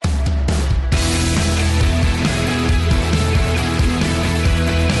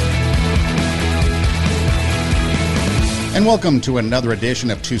And welcome to another edition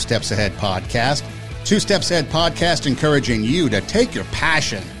of Two Steps Ahead Podcast. Two Steps Ahead Podcast encouraging you to take your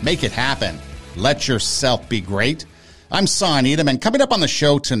passion, make it happen, let yourself be great. I'm Son Edom, and coming up on the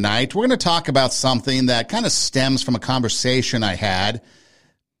show tonight, we're going to talk about something that kind of stems from a conversation I had.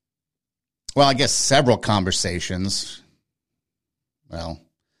 Well, I guess several conversations. Well,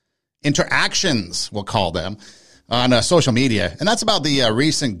 interactions, we'll call them, on social media. And that's about the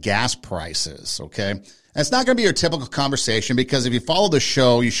recent gas prices, okay? And it's not going to be your typical conversation because if you follow the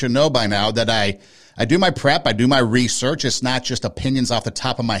show, you should know by now that I do my prep, I do my research. It's not just opinions off the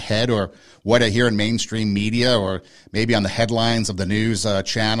top of my head or what I hear in mainstream media or maybe on the headlines of the news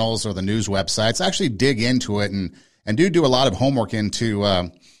channels or the news websites. I actually dig into it and do a lot of homework into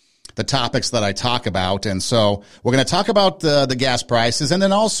the topics that I talk about. And so we're going to talk about the gas prices. And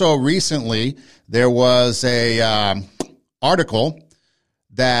then also recently there was a article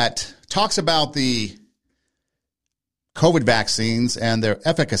that talks about the COVID vaccines and their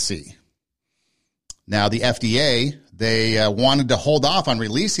efficacy. Now, the FDA, they wanted to hold off on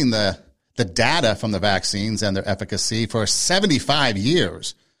releasing the data from the vaccines and their efficacy for 75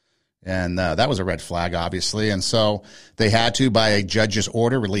 years. And that was a red flag, obviously. And so they had to, by a judge's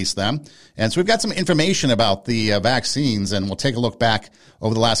order, release them. And so we've got some information about the vaccines, and we'll take a look back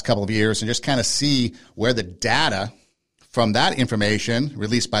over the last couple of years and just kind of see where the data from that information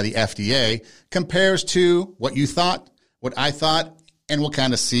released by the FDA compares to what you thought, what I thought, and we'll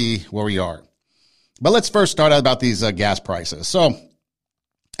kind of see where we are. But let's first start out about these gas prices. So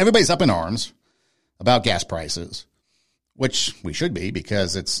everybody's up in arms about gas prices, which we should be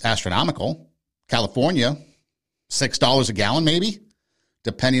because it's astronomical. California, $6 a gallon maybe,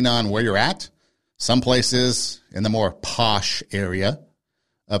 depending on where you're at. Some places in the more posh area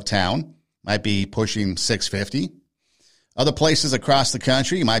of town might be pushing $6.50. Other places across the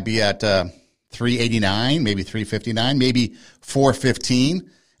country might be at $3.89, maybe $3.59, maybe $4.15.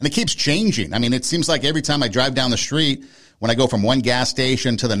 And it keeps changing. I mean, it seems like every time I drive down the street, when I go from one gas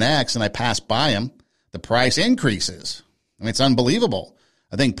station to the next and I pass by them, the price increases. I mean, it's unbelievable.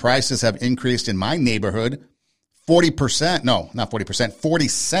 I think prices have increased in my neighborhood 40%. No, not 40%, 40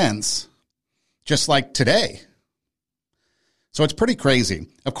 cents, just like today. So it's pretty crazy.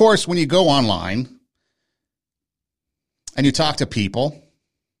 Of course, when you go online and you talk to people,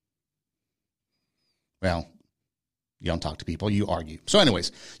 well, you don't talk to people, you argue. So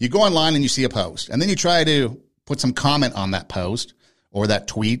anyways, you go online and you see a post, and then you try to put some comment on that post or that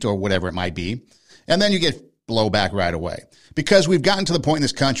tweet or whatever it might be, and then you get blowback right away. Because we've gotten to the point in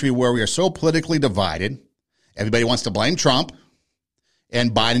this country where we are so politically divided, everybody wants to blame Trump,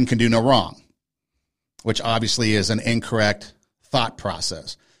 and Biden can do no wrong, which obviously is an incorrect thought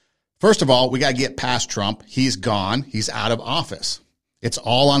process. First of all, we got to get past Trump. He's gone. He's out of office. It's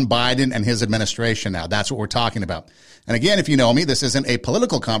all on Biden and his administration now. That's what we're talking about. And again, if you know me, this isn't a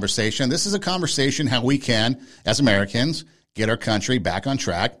political conversation. This is a conversation how we can, as Americans, get our country back on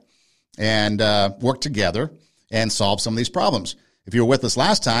track and work together and solve some of these problems. If you were with us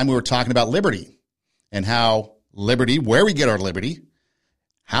last time, we were talking about liberty and how liberty, where we get our liberty,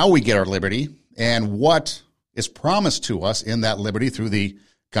 how we get our liberty, and what is promised to us in that liberty through the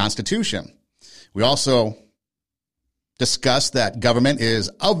Constitution. We also discussed that government is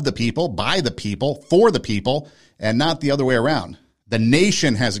of the people, by the people, for the people, and not the other way around. The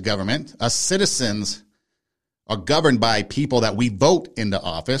nation has a government. Us citizens are governed by people that we vote into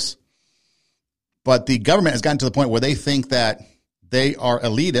office. But the government has gotten to the point where they think that they are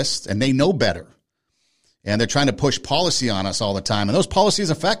elitists and they know better. And they're trying to push policy on us all the time. And those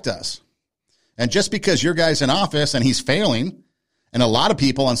policies affect us. And just because your guy's in office and he's failing, and a lot of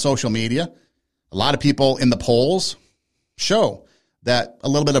people on social media, a lot of people in the polls show that a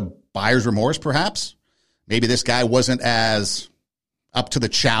little bit of buyer's remorse, perhaps. Maybe this guy wasn't as up to the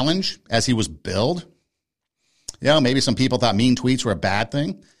challenge as he was billed. You know, maybe some people thought mean tweets were a bad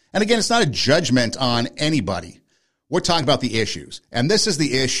thing. And again, it's not a judgment on anybody. We're talking about the issues. And this is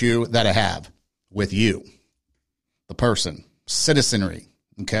the issue that I have with you, the person, citizenry,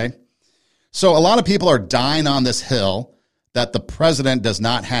 okay? So a lot of people are dying on this hill that the president does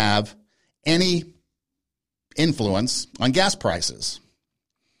not have any influence on gas prices.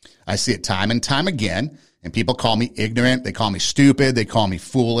 I see it time and time again, and people call me ignorant, they call me stupid, they call me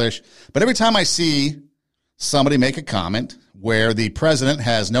foolish. But every time I see somebody make a comment where the president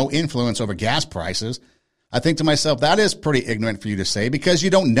has no influence over gas prices, I think to myself, that is pretty ignorant for you to say because you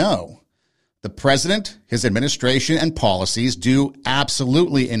don't know. The president, his administration, and policies do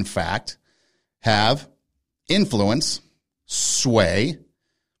absolutely, in fact, have influence, sway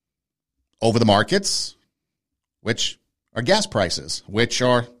over the markets, which are gas prices, which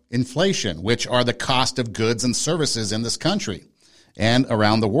are inflation, which are the cost of goods and services in this country and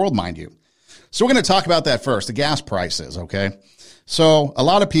around the world, mind you. So we're going to talk about that first, the gas prices, okay? So a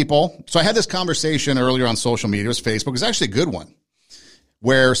lot of people, so I had this conversation earlier on social media, it was Facebook, it was actually a good one,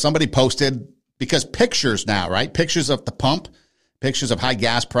 where somebody posted, because pictures now, right? Pictures of the pump, pictures of high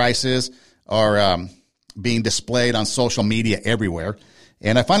gas prices are being displayed on social media everywhere.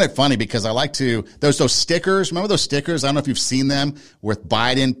 And I find it funny because I like to, those stickers, remember those stickers? I don't know if you've seen them with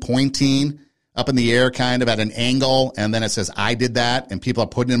Biden pointing up in the air kind of at an angle, and then it says, I did that, and people are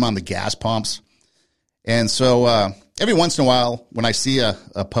putting them on the gas pumps. And so every once in a while, when I see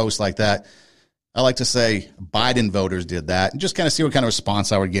a post like that, I like to say Biden voters did that and just kind of see what kind of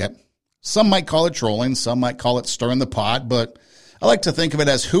response I would get. Some might call it trolling, some might call it stirring the pot, but I like to think of it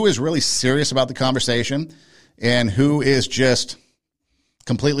as who is really serious about the conversation and who is just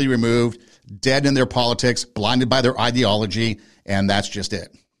completely removed, dead in their politics, blinded by their ideology, and that's just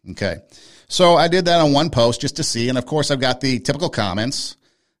it. Okay. So I did that on one post just to see, and of course I've got the typical comments.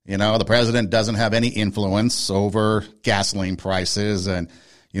 You know, the president doesn't have any influence over gasoline prices, and,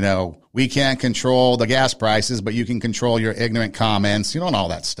 you know, we can't control the gas prices, but you can control your ignorant comments, you know, and all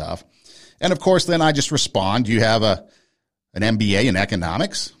that stuff. And of course, then I just respond, do you have an MBA in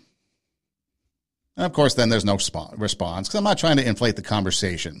economics? And of course, then there's no response because I'm not trying to inflate the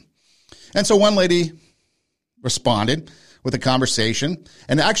conversation. And so one lady responded with a conversation,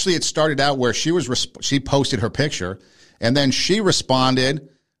 and actually it started out where she posted her picture, and then she responded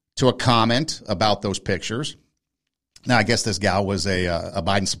to a comment about those pictures. Now, I guess this gal was a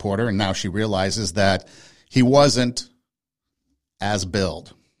Biden supporter, and now she realizes that he wasn't as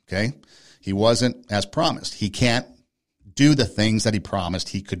billed, okay? He wasn't as promised. He can't do the things that he promised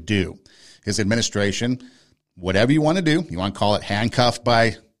he could do. His administration, whatever you want to do, you want to call it handcuffed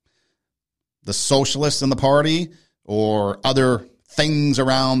by the socialists in the party or other things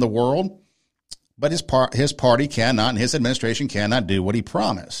around the world, but his party cannot, and his administration cannot do what he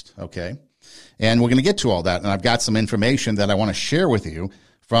promised, okay? And we're going to get to all that, and I've got some information that I want to share with you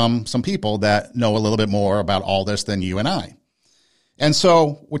from some people that know a little bit more about all this than you and I. And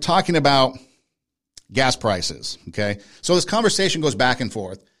so we're talking about gas prices, okay? So this conversation goes back and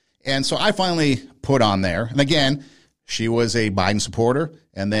forth. And so I finally put on there, and again, she was a Biden supporter,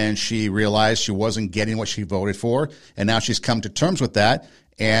 and then she realized she wasn't getting what she voted for, and now she's come to terms with that,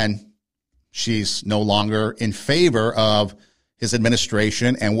 and she's no longer in favor of his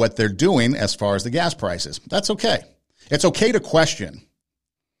administration and what they're doing as far as the gas prices. That's okay. It's okay to question,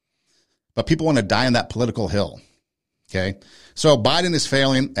 but people want to die on that political hill, okay? So Biden is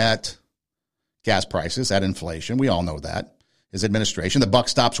failing at gas prices, at inflation. We all know that. His administration, the buck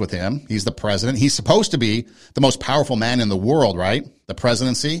stops with him. He's the president. He's supposed to be the most powerful man in the world, right? The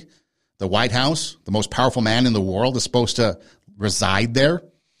presidency, the White House, the most powerful man in the world is supposed to reside there.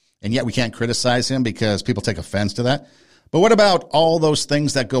 And yet we can't criticize him because people take offense to that. But what about all those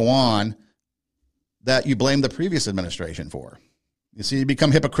things that go on that you blame the previous administration for? You see, you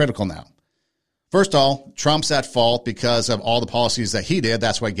become hypocritical now. First of all, Trump's at fault because of all the policies that he did.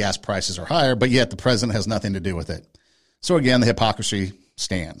 That's why gas prices are higher, but yet the president has nothing to do with it. So again, the hypocrisy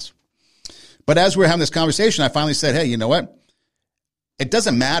stands. But as we're having this conversation, I finally said, hey, you know what? It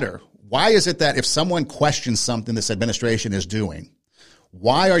doesn't matter. Why is it that if someone questions something this administration is doing,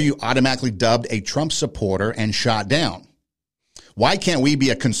 why are you automatically dubbed a Trump supporter and shot down? Why can't we be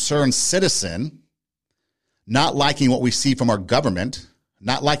a concerned citizen, not liking what we see from our government,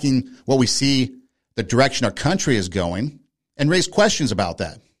 not liking what we see, the direction our country is going, and raise questions about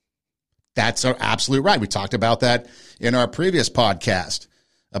that? That's our absolute right. We talked about that in our previous podcast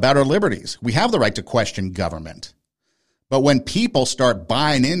about our liberties. We have the right to question government. But when people start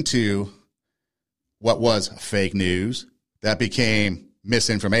buying into what was fake news, that became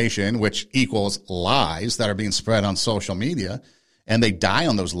misinformation, which equals lies that are being spread on social media, and they die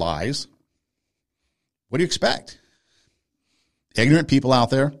on those lies, what do you expect? Ignorant people out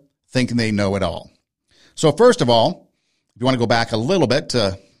there thinking they know it all. So first of all, if you want to go back a little bit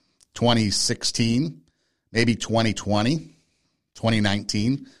to 2016, maybe 2020,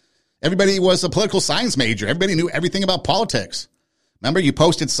 2019, everybody was a political science major. Everybody knew everything about politics. Remember, you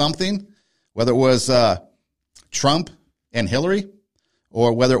posted something, whether it was Trump and Hillary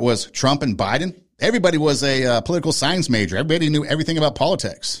or whether it was Trump and Biden. Everybody was a political science major. Everybody knew everything about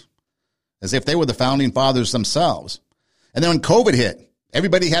politics as if they were the founding fathers themselves. And then when COVID hit,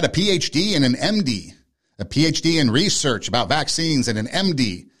 everybody had a PhD and an MD, a PhD in research about vaccines and an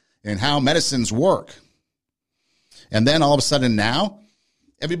MD in how medicines work. And then all of a sudden now,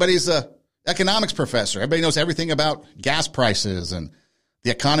 everybody's a economics professor. Everybody knows everything about gas prices and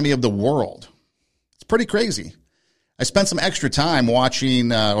the economy of the world. It's pretty crazy. I spent some extra time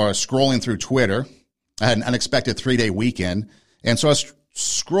watching or scrolling through Twitter. I had an unexpected 3-day weekend. And so I was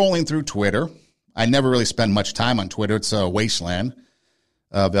scrolling through Twitter. I never really spend much time on Twitter. It's a wasteland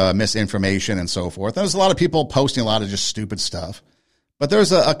of misinformation and so forth. There's a lot of people posting a lot of just stupid stuff. But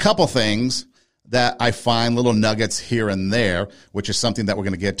there's a couple things that I find little nuggets here and there, which is something that we're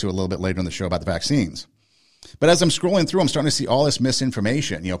going to get to a little bit later in the show about the vaccines. But as I'm scrolling through, I'm starting to see all this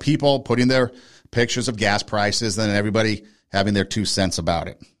misinformation. You know, people putting their pictures of gas prices and then everybody having their 2 cents about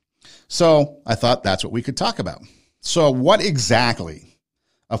it. So I thought that's what we could talk about. So what exactly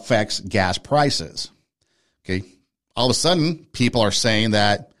affects gas prices? Okay. All of a sudden, people are saying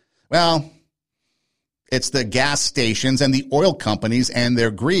that, well, it's the gas stations and the oil companies and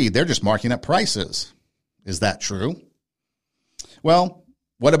their greed. They're just marking up prices. Is that true? Well,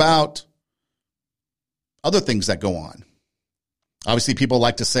 what about other things that go on? Obviously, people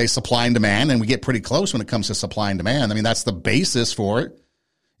like to say supply and demand, and we get pretty close when it comes to supply and demand. I mean, that's the basis for it.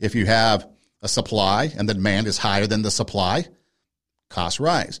 If you have a supply and the demand is higher than the supply, costs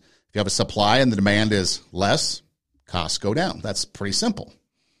rise. If you have a supply and the demand is less, costs go down. That's pretty simple.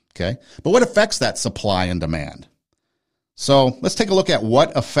 Okay. But what affects that supply and demand? So let's take a look at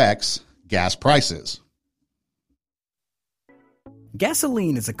what affects gas prices.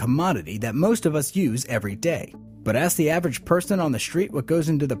 Gasoline is a commodity that most of us use every day. But ask the average person on the street what goes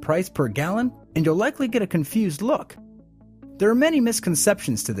into the price per gallon, and you'll likely get a confused look. There are many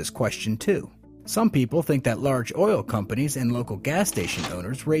misconceptions to this question too. Some people think that large oil companies and local gas station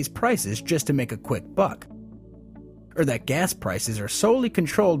owners raise prices just to make a quick buck, or that gas prices are solely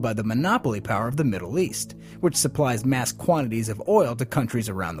controlled by the monopoly power of the Middle East, which supplies mass quantities of oil to countries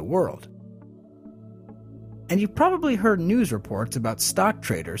around the world. And you've probably heard news reports about stock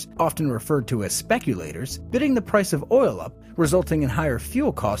traders, often referred to as speculators, bidding the price of oil up, resulting in higher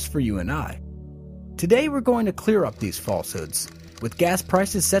fuel costs for you and I. Today we're going to clear up these falsehoods. With gas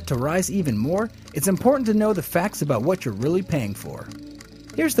prices set to rise even more, it's important to know the facts about what you're really paying for.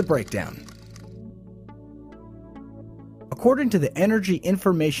 Here's the breakdown. According to the Energy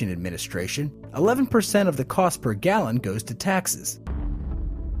Information Administration, 11% of the cost per gallon goes to taxes.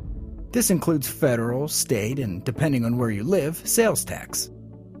 This includes federal, state, and depending on where you live, sales tax.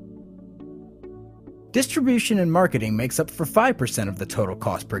 Distribution and marketing makes up for 5% of the total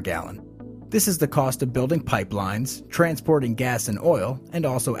cost per gallon. This is the cost of building pipelines, transporting gas and oil, and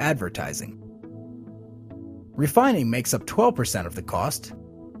also advertising. Refining makes up 12% of the cost.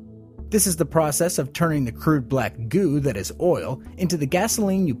 This is the process of turning the crude black goo that is oil into the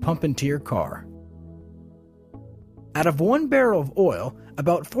gasoline you pump into your car. Out of 1 barrel of oil,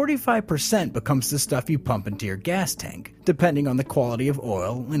 about 45% becomes the stuff you pump into your gas tank, depending on the quality of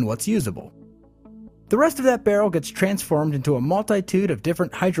oil and what's usable. The rest of that barrel gets transformed into a multitude of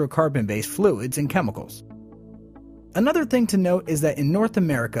different hydrocarbon-based fluids and chemicals. Another thing to note is that in North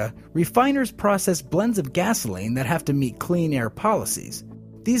America, refiners process blends of gasoline that have to meet clean air policies.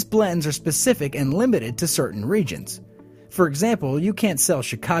 These blends are specific and limited to certain regions. For example, you can't sell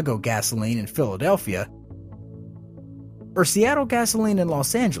Chicago gasoline in Philadelphia or Seattle gasoline in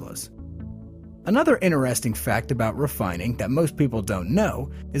Los Angeles. Another interesting fact about refining that most people don't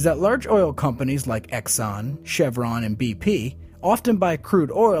know is that large oil companies like Exxon, Chevron, and BP often buy crude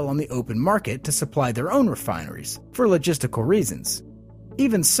oil on the open market to supply their own refineries, for logistical reasons.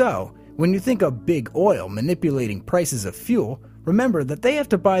 Even so, when you think of big oil manipulating prices of fuel, remember that they have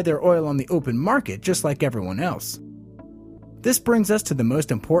to buy their oil on the open market just like everyone else. This brings us to the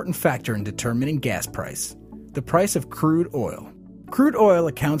most important factor in determining gas price: the price of crude oil. Crude oil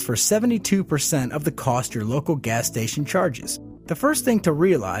accounts for 72% of the cost your local gas station charges. The first thing to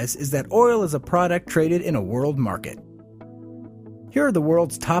realize is that oil is a product traded in a world market. Here are the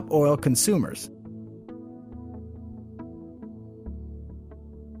world's top oil consumers.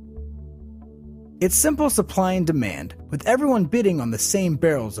 It's simple supply and demand. With everyone bidding on the same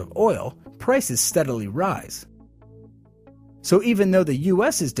barrels of oil, prices steadily rise. So even though the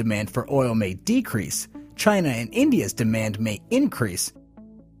US's demand for oil may decrease, China and India's demand may increase,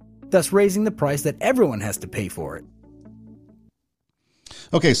 thus raising the price that everyone has to pay for it.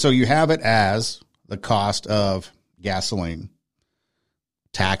 Okay, so you have it as the cost of gasoline.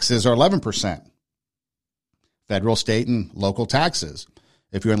 Taxes are 11%. Federal, state, and local taxes.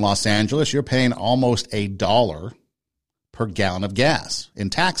 If you're in Los Angeles, you're paying almost $1 per gallon of gas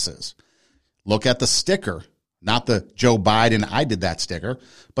in taxes. Look at the sticker, not the Joe Biden, I did that sticker,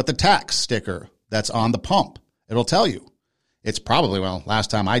 but the tax sticker that's on the pump. It'll tell you. It's probably, well, last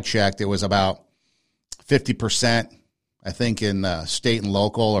time I checked, it was about 50%, I think, in state and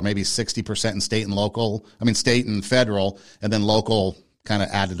local, or maybe 60% in state and local. I mean, state and federal, and then local kind of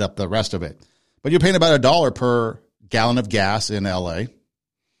added up the rest of it. But you're paying about $1 per gallon of gas in LA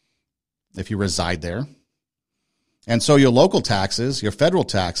if you reside there. And so your local taxes, your federal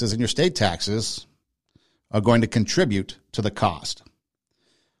taxes, and your state taxes are going to contribute to the cost.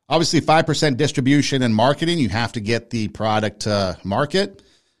 Obviously, 5% distribution and marketing. You have to get the product to market.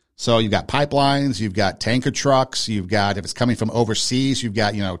 So you've got pipelines, you've got tanker trucks, you've got, if it's coming from overseas, you've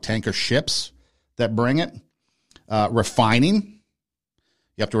got, tanker ships that bring it. Refining.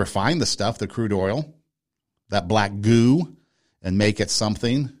 You have to refine the stuff, the crude oil, that black goo, and make it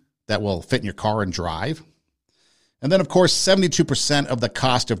something that will fit in your car and drive. And then, of course, 72% of the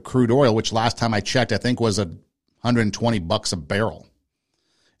cost of crude oil, which last time I checked, I think was $120 a barrel.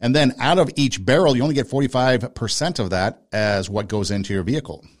 And then out of each barrel, you only get 45% of that as what goes into your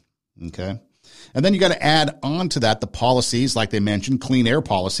vehicle. Okay. And then you got to add on to that the policies, like they mentioned, clean air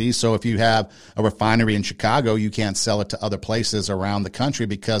policies. So if you have a refinery in Chicago, you can't sell it to other places around the country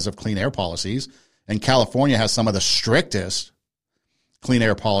because of clean air policies. And California has some of the strictest clean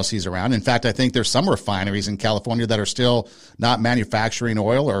air policies around. In fact, I think there's some refineries in California that are still not manufacturing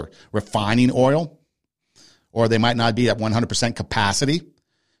oil or refining oil, or they might not be at 100% capacity.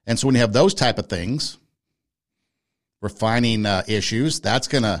 And so when you have those type of things, refining issues, that's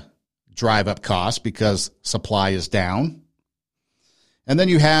going to drive up costs because supply is down. And then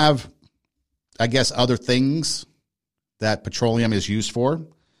you have, I guess, other things that petroleum is used for.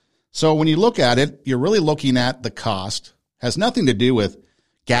 So when you look at it, you're really looking at the cost. Has nothing to do with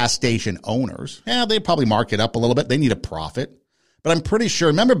gas station owners. Yeah, they probably mark it up a little bit. They need a profit. But I'm pretty sure,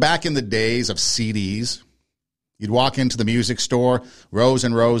 remember back in the days of CDs? You'd walk into the music store, rows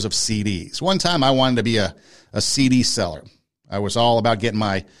and rows of CDs. One time I wanted to be a CD seller. I was all about getting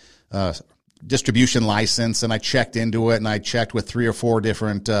my distribution license, and I checked into it, and I checked with 3 or 4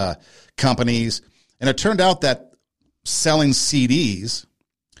 different companies. And it turned out that selling CDs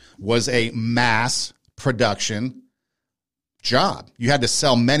was a mass production job. You had to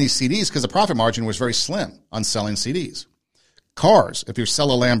sell many CDs because the profit margin was very slim on selling CDs. Cars, if you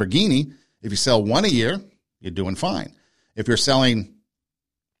sell a Lamborghini, if you sell one a year, you're doing fine. If you're selling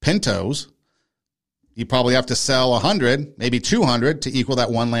Pintos, you probably have to sell 100, maybe 200 to equal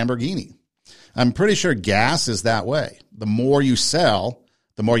that one Lamborghini. I'm pretty sure gas is that way. The more you sell,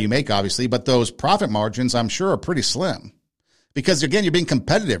 the more you make, obviously, but those profit margins, I'm sure, are pretty slim. Because, again, you're being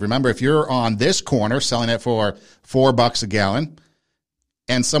competitive. Remember, if you're on this corner selling it for $4 a gallon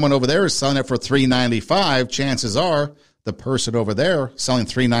and someone over there is selling it for $3.95, chances are the person over there selling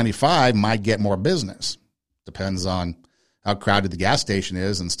 $3.95 might get more business. Depends on how crowded the gas station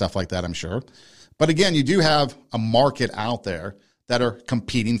is and stuff like that, I'm sure. But, again, you do have a market out there that are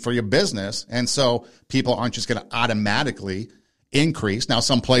competing for your business. And so people aren't just going to automatically increase. Now,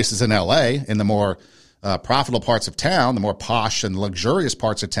 some places in L.A., in the more profitable parts of town, the more posh and luxurious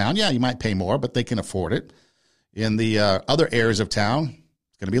parts of town, yeah, you might pay more, but they can afford it. In the other areas of town,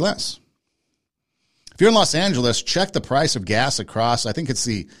 it's going to be less. If you're in Los Angeles, check the price of gas across, I think it's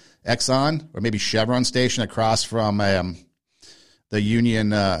the Exxon or maybe Chevron station across from the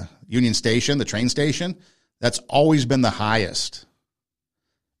Union Station, the train station. That's always been the highest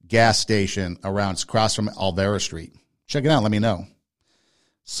gas station around. It's across from Alvera Street. Check it out. Let me know.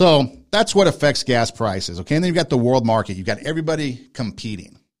 So that's what affects gas prices, okay? And then you've got the world market. You've got everybody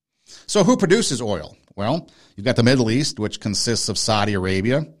competing. So who produces oil? Well, you've got the Middle East, which consists of Saudi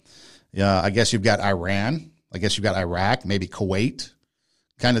Arabia. I guess you've got Iran. I guess you've got Iraq, maybe Kuwait,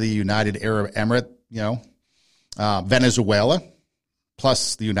 kind of the United Arab Emirate, Venezuela,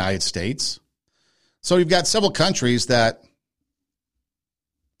 plus the United States. So you've got several countries that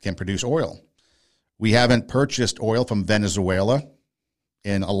can produce oil. We haven't purchased oil from Venezuela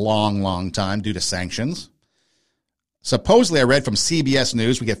in a long, long time due to sanctions. Supposedly, I read from CBS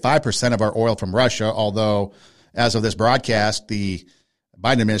News, we get 5% of our oil from Russia, although as of this broadcast, the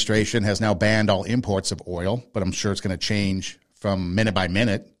Biden administration has now banned all imports of oil, but I'm sure it's going to change from minute by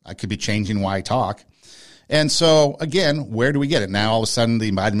minute. I could be changing why I talk. And so, again, where do we get it? Now, all of a sudden,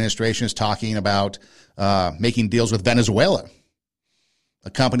 the Biden administration is talking about making deals with Venezuela, a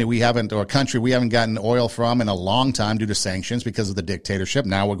country we haven't gotten oil from in a long time due to sanctions because of the dictatorship.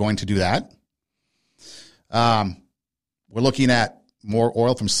 Now we're going to do that. We're looking at more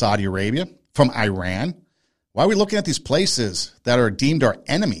oil from Saudi Arabia, from Iran. Why are we looking at these places that are deemed our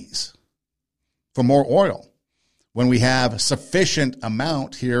enemies for more oil when we have sufficient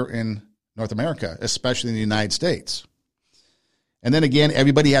amount here in North America, especially in the United States? And then again,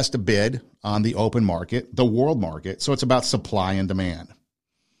 everybody has to bid on the open market, the world market. So it's about supply and demand.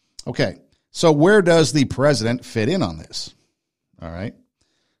 Okay, so where does the president fit in on this? All right.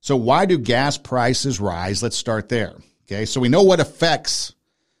 So why do gas prices rise? Let's start there. Okay, so we know what affects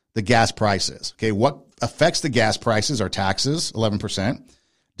the gas prices. Okay, what affects the gas prices are taxes, 11%,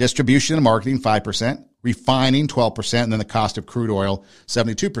 distribution and marketing, 5%, refining, 12%, and then the cost of crude oil,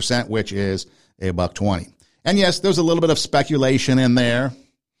 72%, which is $1.20. And yes, there's a little bit of speculation in there.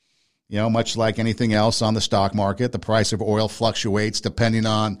 You know, much like anything else on the stock market, the price of oil fluctuates depending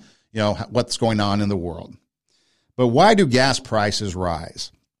on, you know, what's going on in the world. But why do gas prices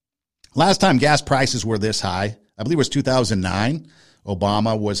rise? Last time gas prices were this high, I believe it was 2009.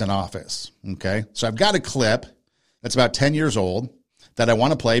 Obama was in office. Okay. So I've got a clip that's about 10 years old that I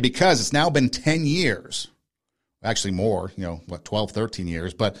want to play because it's now been 10 years. Actually more, 12, 13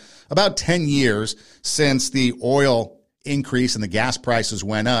 years, but about 10 years since the oil increase and the gas prices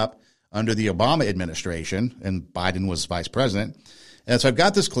went up under the Obama administration, and Biden was vice president. And so I've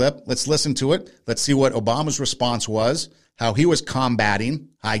got this clip. Let's listen to it. Let's see what Obama's response was, how he was combating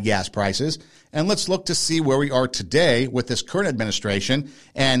high gas prices, and let's look to see where we are today with this current administration,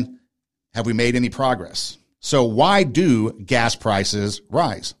 and have we made any progress? So why do gas prices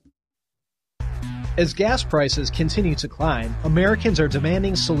rise? As gas prices continue to climb, Americans are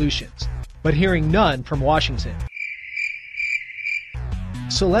demanding solutions, but hearing none from Washington.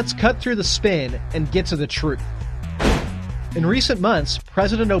 So let's cut through the spin and get to the truth. In recent months,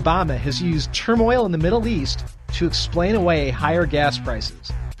 President Obama has used turmoil in the Middle East to explain away higher gas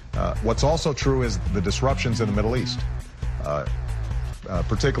prices. What's also true is the disruptions in the Middle East,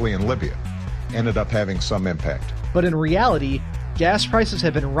 particularly in Libya, ended up having some impact. But in reality, gas prices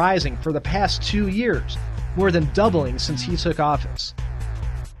have been rising for the past 2 years, more than doubling since he took office.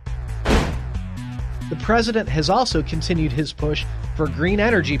 The president has also continued his push for green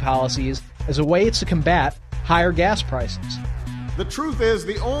energy policies as a way to combat higher gas prices. The truth is,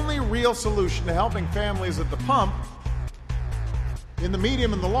 the only real solution to helping families at the pump in the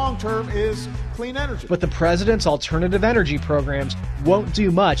medium and the long term is clean energy. But the president's alternative energy programs won't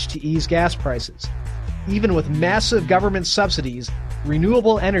do much to ease gas prices. Even with massive government subsidies,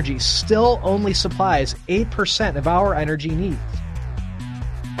 renewable energy still only supplies 8% of our energy needs.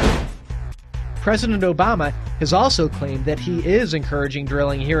 President Obama has also claimed that he is encouraging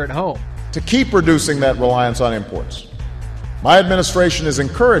drilling here at home to keep reducing that reliance on imports. My administration is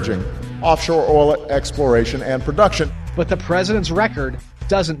encouraging offshore oil exploration and production. But the president's record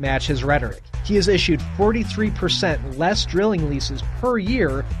doesn't match his rhetoric. He has issued 43% less drilling leases per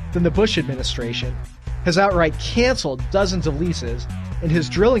year than the Bush administration, has outright canceled dozens of leases, and his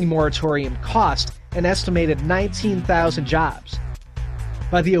drilling moratorium cost an estimated 19,000 jobs.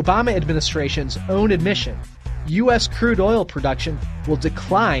 By the Obama administration's own admission, U.S. crude oil production will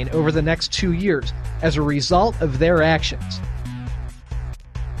decline over the next 2 years as a result of their actions.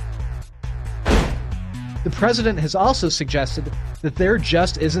 The president has also suggested that there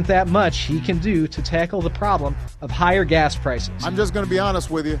just isn't that much he can do to tackle the problem of higher gas prices. I'm just going to be honest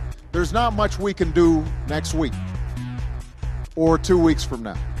with you. There's not much we can do next week or 2 weeks from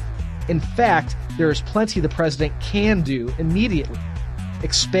now. In fact, there is plenty the president can do immediately.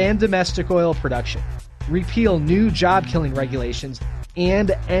 Expand domestic oil production, repeal new job-killing regulations,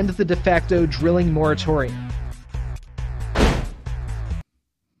 and end the de facto drilling moratorium.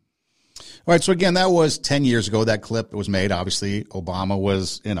 All right, so again, that was 10 years ago, that clip was made. Obviously, Obama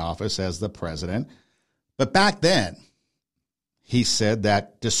was in office as the president. But back then, he said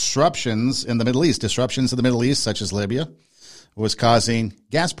that disruptions in the Middle East, such as Libya, was causing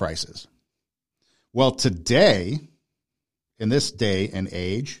gas prices. Well, today, in this day and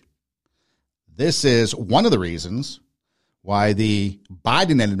age, this is one of the reasons why the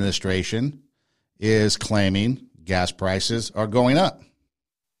Biden administration is claiming gas prices are going up.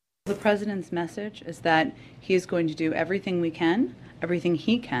 The president's message is that he is going to do everything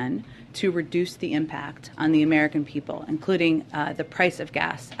he can to reduce the impact on the American people, including the price of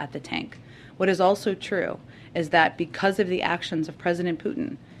gas at the tank. What is also true is that because of the actions of President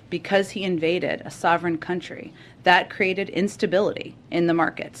Putin, because he invaded a sovereign country, that created instability in the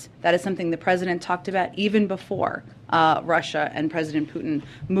markets. That is something the president talked about even before Russia and President Putin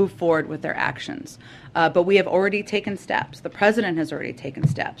moved forward with their actions. But we have already taken steps. The president has already taken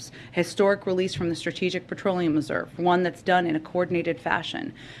steps. Historic release from the Strategic Petroleum Reserve, one that's done in a coordinated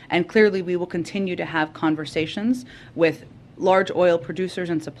fashion. And clearly we will continue to have conversations with large oil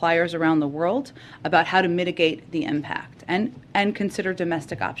producers and suppliers around the world about how to mitigate the impact and consider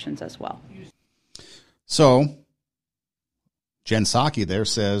domestic options as well. So Jen Psaki there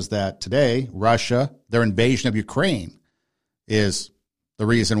says that today Russia, their invasion of Ukraine, is the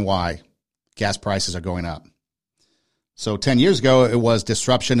reason why gas prices are going up. So 10 years ago, it was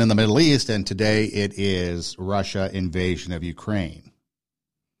disruption in the Middle East, and today it is Russia invasion of Ukraine.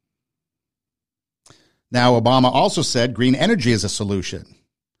 Now, Obama also said green energy is a solution.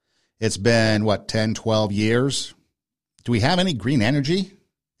 It's been, 10, 12 years? Do we have any green energy?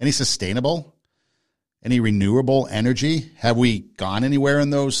 Any sustainable? Any renewable energy? Have we gone anywhere in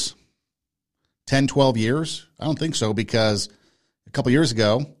those 10, 12 years? I don't think so, because a couple years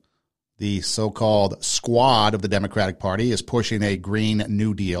ago, the so-called squad of the Democratic Party is pushing a Green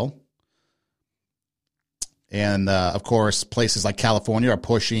New Deal. And, of course, places like California are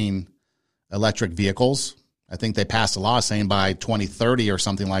pushing electric vehicles. I think they passed a law saying by 2030 or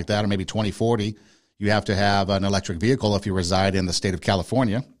something like that, or maybe 2040, you have to have an electric vehicle if you reside in the state of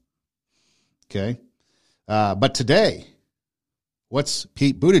California. Okay. But today, what's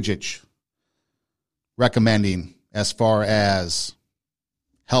Pete Buttigieg recommending as far as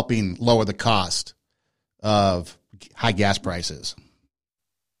helping lower the cost of high gas prices?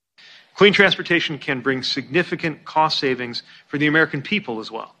 Clean transportation can bring significant cost savings for the American people as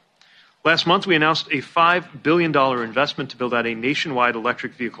well. Last month, we announced a $5 billion investment to build out a nationwide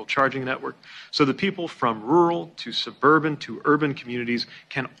electric vehicle charging network so that people from rural to suburban to urban communities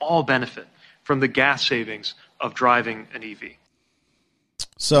can all benefit from the gas savings of driving an EV.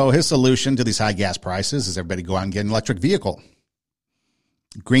 So his solution to these high gas prices is everybody go out and get an electric vehicle.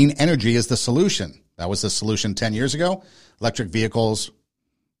 Green energy is the solution. That was the solution 10 years ago. Electric vehicles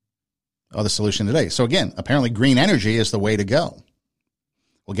are the solution today. So again, apparently green energy is the way to go.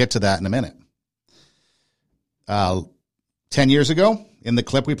 We'll get to that in a minute. 10 years ago, in the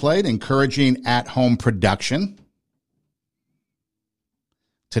clip we played, encouraging at-home production.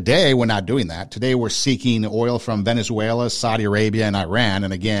 Today, we're not doing that. Today, we're seeking oil from Venezuela, Saudi Arabia, and Iran.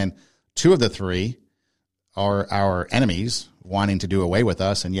 And again, two of the three are our enemies wanting to do away with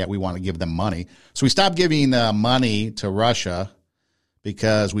us, and yet we want to give them money. So we stopped giving money to Russia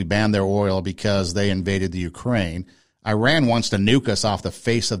because we banned their oil because they invaded the Ukraine. Iran wants to nuke us off the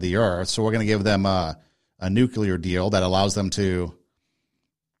face of the earth, so we're going to give them a nuclear deal that allows them to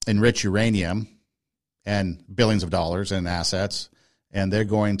enrich uranium and billions of dollars in assets, and they're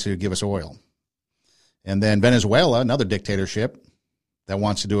going to give us oil. And then Venezuela, another dictatorship that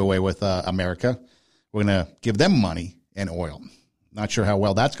wants to do away with America, we're going to give them money and oil. Not sure how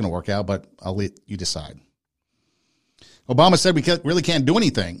well that's going to work out, but I'll let you decide. Obama said we really can't do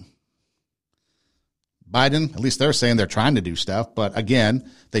anything. Biden, at least they're saying they're trying to do stuff. But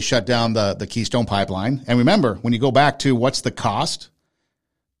again, they shut down the Keystone Pipeline. And remember, when you go back to what's the cost,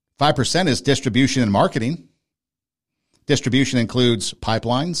 5% is distribution and marketing. Distribution includes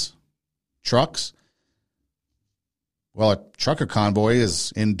pipelines, trucks. Well, a trucker convoy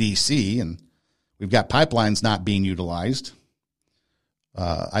is in D.C., and we've got pipelines not being utilized.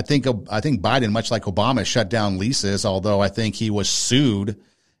 I think Biden, much like Obama, shut down leases, although I think he was sued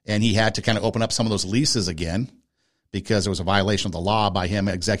and he had to kind of open up some of those leases again because there was a violation of the law by him,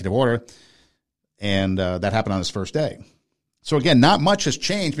 executive order, and that happened on his first day. So again, not much has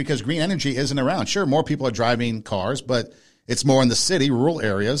changed because green energy isn't around. Sure, more people are driving cars, but it's more in the city, rural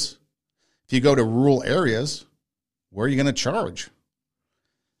areas. If you go to rural areas, where are you going to charge?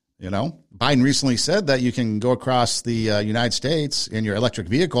 You know, Biden recently said that you can go across the United States in your electric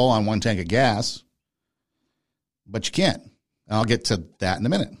vehicle on one tank of gas, but you can't. And I'll get to that in a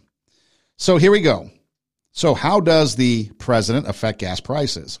minute. So here we go. So how does the president affect gas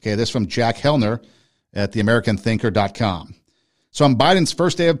prices? Okay, this from Jack Hellner at theamericanthinker.com. So on Biden's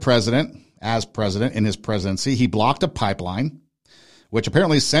first day as president in his presidency, he blocked a pipeline, which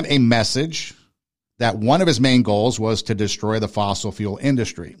apparently sent a message that one of his main goals was to destroy the fossil fuel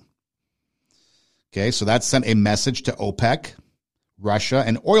industry. Okay, so that sent a message to OPEC, Russia,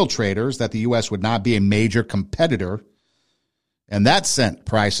 and oil traders that the U.S. would not be a major competitor, and that sent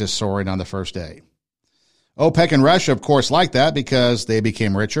prices soaring on the first day. OPEC and Russia, of course, liked that because they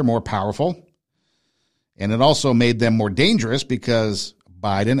became richer, more powerful, and it also made them more dangerous because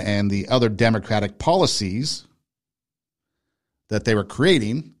Biden and the other Democratic policies that they were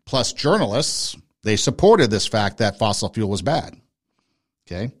creating, plus journalists, they supported this fact that fossil fuel was bad.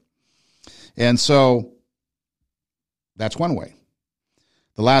 Okay? And so that's one way.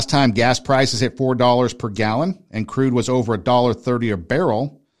 The last time gas prices hit $4 per gallon and crude was over $1.30 a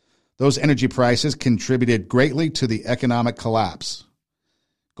barrel, those energy prices contributed greatly to the economic collapse.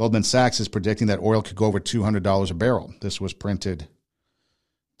 Goldman Sachs is predicting that oil could go over $200 a barrel. This was printed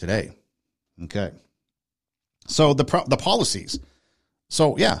today. Okay. So the policies.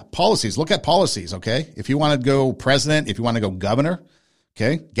 So, yeah, policies. Look at policies, okay? If you want to go president, if you want to go governor,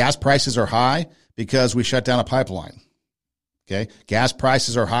 okay, gas prices are high because we shut down a pipeline. Okay, gas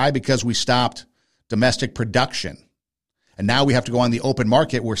prices are high because we stopped domestic production. And now we have to go on the open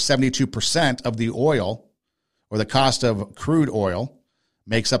market where 72% of the oil or the cost of crude oil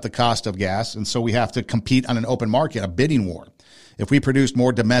makes up the cost of gas. And so we have to compete on an open market, a bidding war. If we produced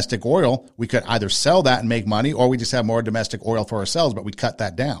more domestic oil, we could either sell that and make money, or we just have more domestic oil for ourselves, but we cut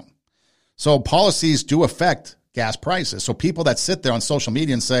that down. So policies do affect gas prices. So people that sit there on social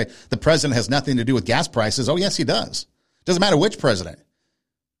media and say the president has nothing to do with gas prices, oh, yes, he does. Doesn't matter which president.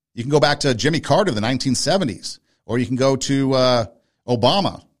 You can go back to Jimmy Carter of the 1970s, or you can go to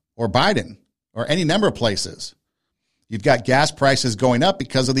Obama or Biden or any number of places. You've got gas prices going up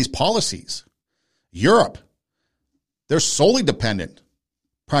because of these policies. Europe, they're solely dependent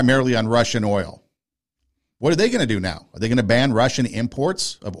primarily on Russian oil. What are they going to do now? Are they going to ban Russian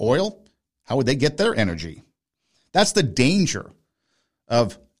imports of oil? How would they get their energy? That's the danger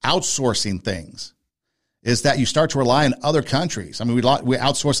of outsourcing things, is that you start to rely on other countries. I mean, we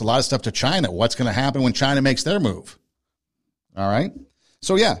outsource a lot of stuff to China. What's going to happen when China makes their move? All right.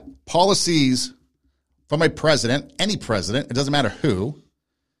 So, yeah, policies from a president, any president, it doesn't matter who,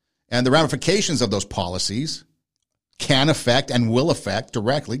 and the ramifications of those policies can affect and will affect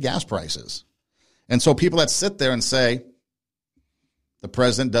directly gas prices. And so people that sit there and say the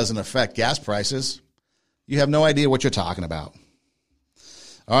president doesn't affect gas prices, you have no idea what you're talking about.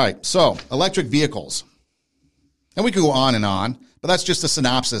 All right, so electric vehicles. And we could go on and on, but that's just a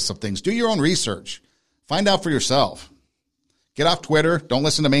synopsis of things. Do your own research. Find out for yourself. Get off Twitter, don't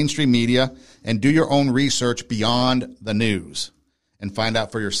listen to mainstream media, and do your own research beyond the news and find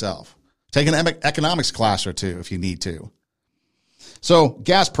out for yourself. Take an economics class or two if you need to. So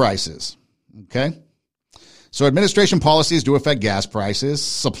gas prices, okay? So administration policies do affect gas prices,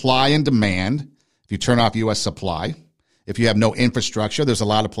 supply and demand. If you turn off U.S. supply, if you have no infrastructure, there's a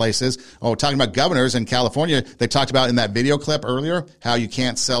lot of places. Oh, talking about governors in California, they talked about in that video clip earlier how you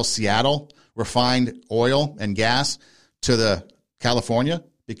can't sell Seattle refined oil and gas to the California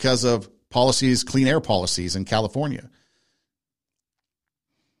because of policies, clean air policies in California.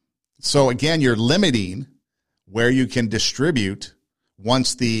 So again, you're limiting where you can distribute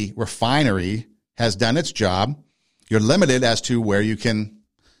once the refinery has done its job. You're limited as to where you can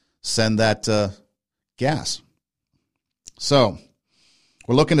send that gas. So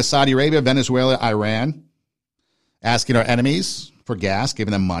we're looking to Saudi Arabia, Venezuela, Iran, asking our enemies for gas,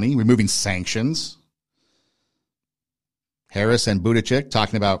 giving them money, removing sanctions. Harris and Buttigieg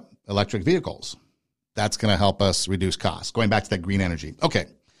talking about electric vehicles. That's going to help us reduce costs. Going back to that green energy. Okay.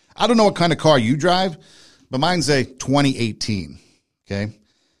 I don't know what kind of car you drive, but mine's a 2018. Okay.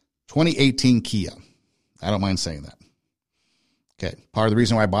 2018 Kia. I don't mind saying that. Okay. Part of the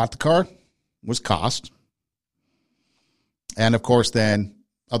reason why I bought the car was cost. And of course, then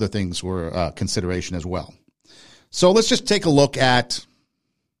other things were consideration as well. So let's just take a look at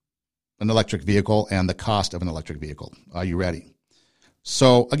an electric vehicle and the cost of an electric vehicle. Are you ready?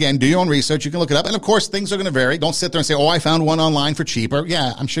 So again, do your own research. You can look it up. And of course, things are going to vary. Don't sit there and say, oh, I found one online for cheaper.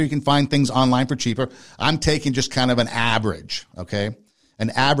 Yeah, I'm sure you can find things online for cheaper. I'm taking just kind of an average, okay? An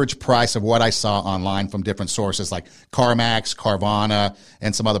average price of what I saw online from different sources like CarMax, Carvana,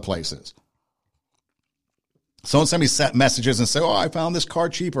 and some other places. So don't send me set messages and say, oh, I found this car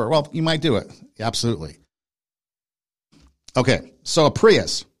cheaper. Well, you might do it. Absolutely. Okay, so a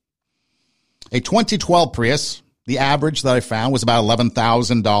Prius. A 2012 Prius, the average that I found was about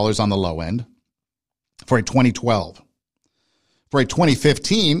 $11,000 on the low end for a 2012. For a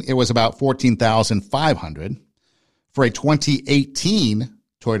 2015, it was about $14,500. For a 2018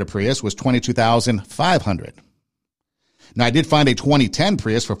 Toyota Prius was $22,500. Now, I did find a 2010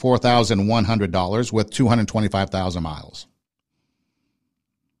 Prius for $4,100 with 225,000 miles.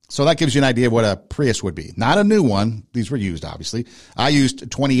 So that gives you an idea of what a Prius would be. Not a new one. These were used, obviously. I used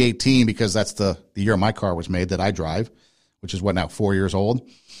 2018 because that's the year my car was made that I drive, which is what now, 4 years old,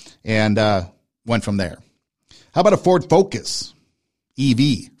 and went from there. How about a Ford Focus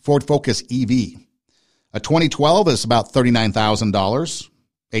EV? Ford Focus EV. A 2012 is about $39,000.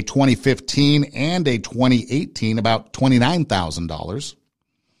 A 2015 and a 2018, about $29,000.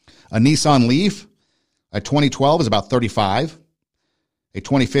 A Nissan Leaf, a 2012 is about $35,000. A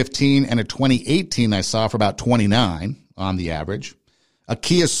 2015 and a 2018 I saw for about $29,000 on the average. A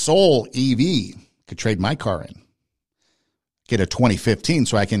Kia Soul EV, could trade my car in. Get a 2015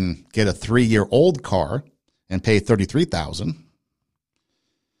 so I can get a 3-year-old car and pay $33,000.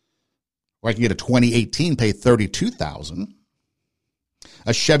 Or I can get a 2018, pay $32,000.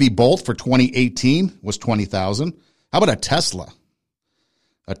 A Chevy Bolt for 2018 was $20,000. How about a Tesla?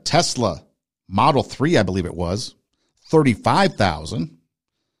 A Tesla Model 3, I believe it was, $35,000.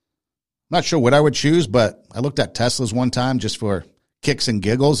 Not sure what I would choose, but I looked at Teslas one time just for kicks and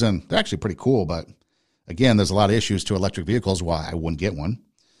giggles, and they're actually pretty cool. But again, there's a lot of issues to electric vehicles why I wouldn't get one.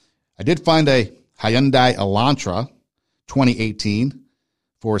 I did find a Hyundai Elantra 2018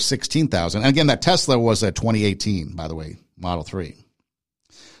 for $16,000. And again, that Tesla was a 2018, by the way, Model 3.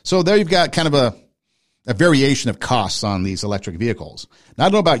 So there you've got kind of a variation of costs on these electric vehicles. Now, I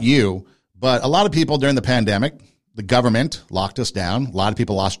don't know about you, but a lot of people during the pandemic, the government locked us down. A lot of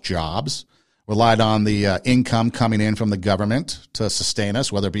people lost jobs, relied on the income coming in from the government to sustain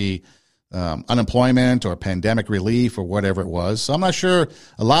us, whether it be unemployment or pandemic relief or whatever it was. So I'm not sure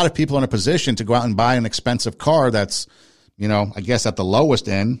a lot of people are in a position to go out and buy an expensive car that's, I guess at the lowest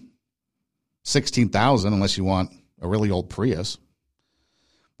end, $16,000, unless you want a really old Prius.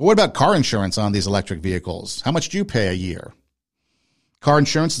 But what about car insurance on these electric vehicles? How much do you pay a year? Car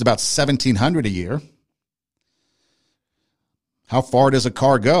insurance is about $1,700 a year. How far does a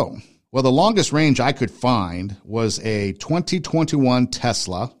car go? Well, the longest range I could find was a 2021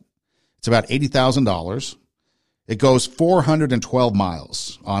 Tesla. It's about $80,000. It goes 412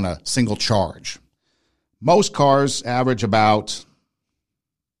 miles on a single charge. Most cars average about,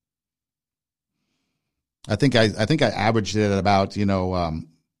 I think I averaged it at about,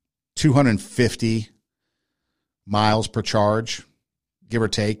 250 miles per charge, give or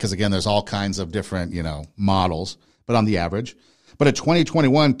take, because again, there's all kinds of different, models, but on the average. But a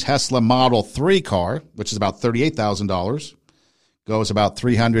 2021 Tesla Model 3 car, which is about $38,000, goes about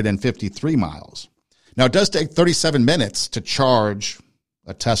 353 miles. Now, it does take 37 minutes to charge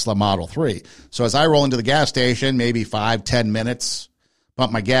a Tesla Model 3. So as I roll into the gas station, maybe 5-10 minutes,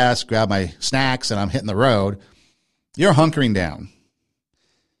 pump my gas, grab my snacks, and I'm hitting the road, you're hunkering down.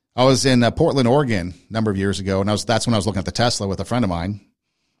 I was in Portland, Oregon a number of years ago, and that's when I was looking at the Tesla with a friend of mine,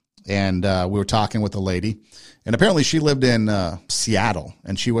 and we were talking with a lady, and apparently she lived in Seattle,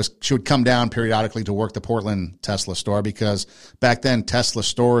 and she would come down periodically to work the Portland Tesla store because back then Tesla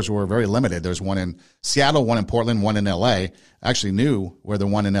stores were very limited. There's one in Seattle, one in Portland, one in L.A. I actually knew where the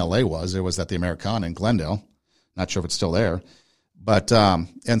one in L.A. was. It was at the Americana in Glendale. Not sure if it's still there, but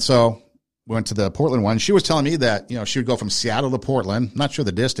and so we went to the Portland one. She was telling me that she would go from Seattle to Portland. Not sure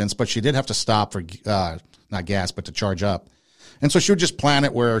the distance, but she did have to stop for not gas, but to charge up. And so she would just plan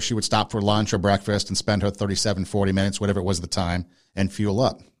it where she would stop for lunch or breakfast and spend her 37, 40 minutes, whatever it was at the time, and fuel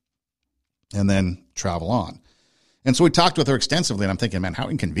up and then travel on. And so we talked with her extensively, and I'm thinking, man, how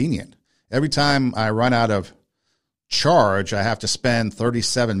inconvenient. Every time I run out of charge, I have to spend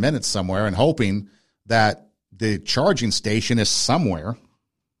 37 minutes somewhere and hoping that the charging station is somewhere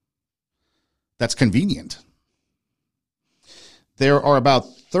that's convenient. There are about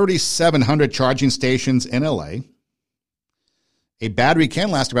 3,700 charging stations in LA. A battery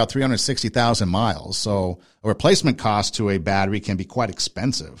can last about 360,000 miles, so a replacement cost to a battery can be quite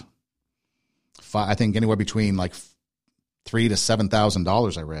expensive. I think anywhere between like $3,000 to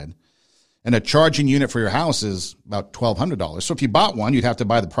 $7,000, I read. And a charging unit for your house is about $1,200. So if you bought one, you'd have to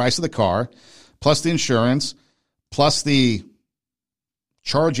buy the price of the car, plus the insurance, plus the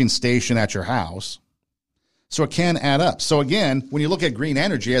charging station at your house. So it can add up. So again, when you look at green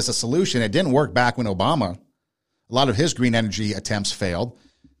energy as a solution, it didn't work back when Obama, a lot of his green energy attempts failed.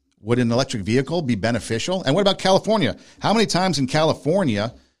 Would an electric vehicle be beneficial? And what about California? How many times in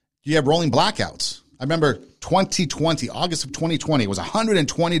California do you have rolling blackouts? I remember 2020, August of 2020, it was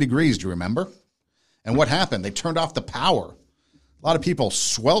 120 degrees, do you remember? And what happened? They turned off the power. A lot of people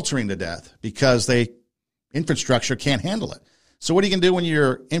sweltering to death because infrastructure can't handle it. So what are you going to do when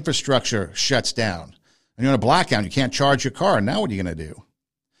your infrastructure shuts down? And you're in a blackout, you can't charge your car. Now what are you going to do?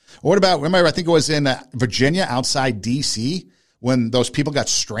 Or what about, remember, I think it was in Virginia outside D.C. when those people got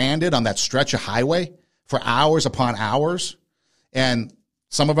stranded on that stretch of highway for hours upon hours. And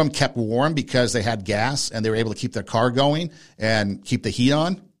some of them kept warm because they had gas and they were able to keep their car going and keep the heat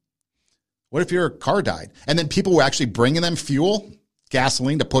on. What if your car died? And then people were actually bringing them fuel,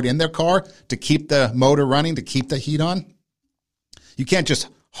 gasoline to put in their car to keep the motor running, to keep the heat on. You can't just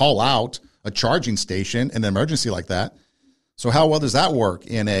haul out a charging station in an emergency like that. So how well does that work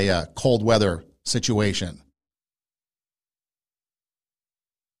in a cold weather situation?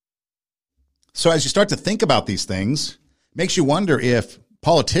 So as you start to think about these things, it makes you wonder if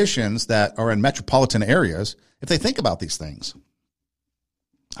politicians that are in metropolitan areas, if they think about these things.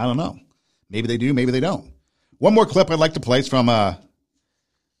 I don't know. Maybe they do, maybe they don't. One more clip I'd like to play is from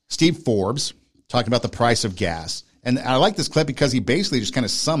Steve Forbes talking about the price of gas. And I like this clip because he basically just kind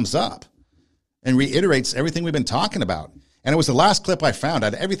of sums up and reiterates everything we've been talking about. And it was the last clip I found. I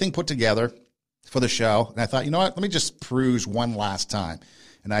had everything put together for the show. And I thought, you know what? Let me just peruse one last time.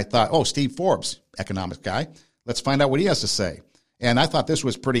 And I thought, oh, Steve Forbes, economics guy. Let's find out what he has to say. And I thought this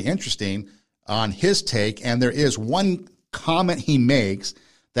was pretty interesting on his take. And there is one comment he makes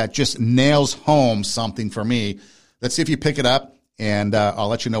that just nails home something for me. Let's see if you pick it up, and I'll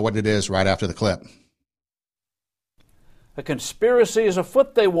let you know what it is right after the clip. A conspiracy is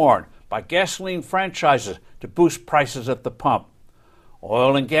afoot, they warn. by gasoline franchises to boost prices at the pump.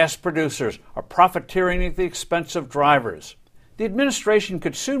 Oil and gas producers are profiteering at the expense of drivers. The administration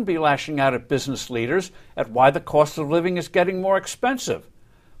could soon be lashing out at business leaders at why the cost of living is getting more expensive.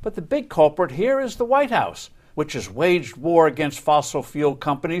 But the big culprit here is the White House, which has waged war against fossil fuel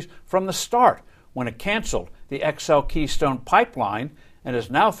companies from the start when it canceled the XL Keystone pipeline and is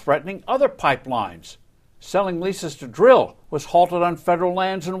now threatening other pipelines. Selling leases to drill was halted on federal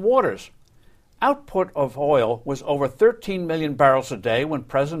lands and waters. Output of oil was over 13 million barrels a day when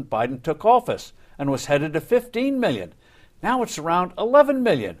President Biden took office and was headed to 15 million. Now it's around 11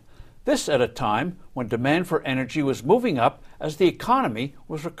 million. This at a time when demand for energy was moving up as the economy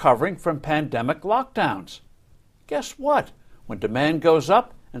was recovering from pandemic lockdowns. Guess what? When demand goes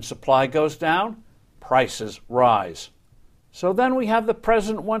up and supply goes down, prices rise. So then we have the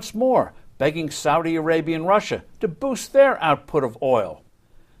president once more begging Saudi Arabia and Russia to boost their output of oil.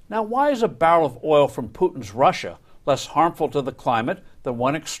 Now, why is a barrel of oil from Putin's Russia less harmful to the climate than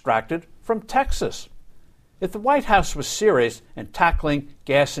one extracted from Texas? If the White House was serious in tackling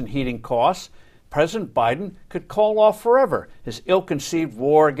gas and heating costs, President Biden could call off forever his ill-conceived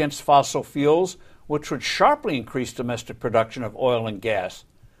war against fossil fuels, which would sharply increase domestic production of oil and gas.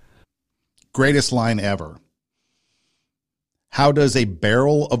 Greatest line ever. How does a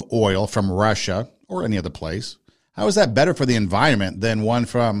barrel of oil from Russia or any other place, how is that better for the environment than one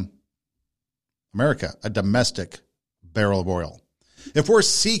from America, a domestic barrel of oil? If we're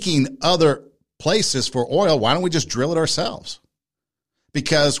seeking other places for oil, why don't we just drill it ourselves?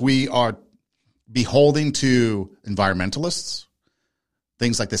 Because we are beholden to environmentalists,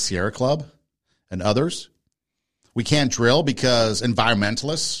 things like the Sierra Club and others. We can't drill because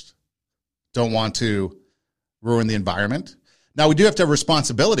environmentalists don't want to ruin the environment. Now, we do have to have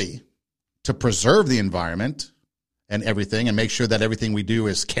responsibility to preserve the environment and everything and make sure that everything we do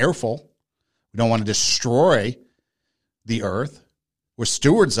is careful. We don't want to destroy the earth. We're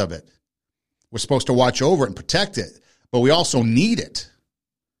stewards of it. We're supposed to watch over it and protect it, but we also need it.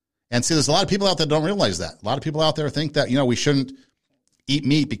 And see, there's a lot of people out there that don't realize that. A lot of people out there think that, we shouldn't eat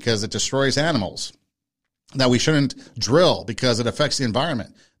meat because it destroys animals, that we shouldn't drill because it affects the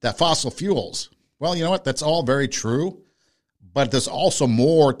environment, that fossil fuels. Well, you know what? That's all very true, but there's also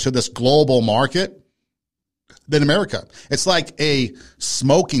more to this global market than America. It's like a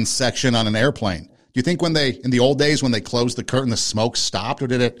smoking section on an airplane. Do you think in the old days when they closed the curtain, the smoke stopped, or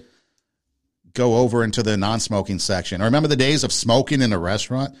did it go over into the non-smoking section? I remember the days of smoking in a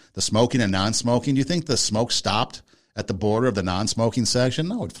restaurant, the smoking and non-smoking. Do you think the smoke stopped at the border of the non-smoking section?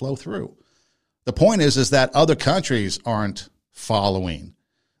 No, it'd flow through. The point is that other countries aren't following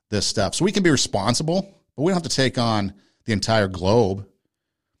this stuff. So we can be responsible, but we don't have to take on the entire globe.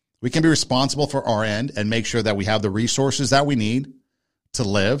 We can be responsible for our end and make sure that we have the resources that we need to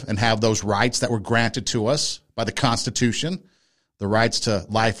live and have those rights that were granted to us by the Constitution, the rights to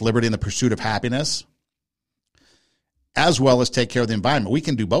life, liberty, and the pursuit of happiness, as well as take care of the environment. We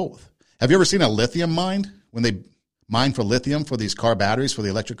can do both. Have you ever seen a lithium mine? When they mine for lithium for these car batteries, for the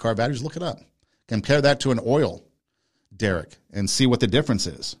electric car batteries, look it up. Compare that to an oil derrick and see what the difference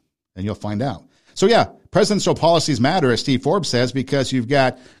is, and you'll find out. So, yeah, presidential policies matter, as Steve Forbes says, because you've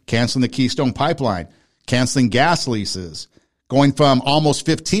got canceling the Keystone Pipeline, canceling gas leases, going from almost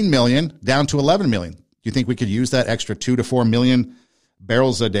 15 million down to 11 million. Do you think we could use that extra 2 to 4 million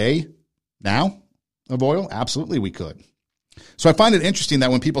barrels a day now of oil? Absolutely we could. So I find it interesting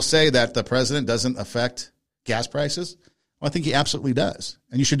that when people say that the president doesn't affect gas prices, well, I think he absolutely does.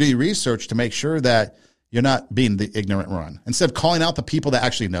 And you should do your research to make sure that you're not being the ignorant one. Instead of calling out the people that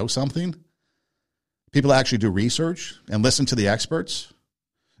actually know something, people that actually do research and listen to the experts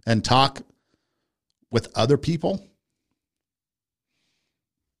and talk with other people,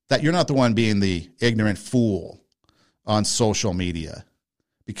 that you're not the one being the ignorant fool on social media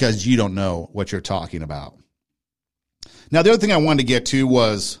because you don't know what you're talking about. Now, the other thing I wanted to get to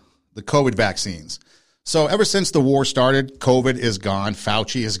was the COVID vaccines. So ever since the war started, COVID is gone.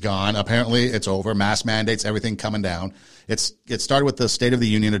 Fauci is gone. Apparently it's over. Mask mandates, everything coming down. It started with the State of the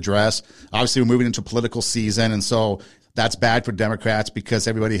Union address. Obviously, we're moving into political season, and so that's bad for Democrats because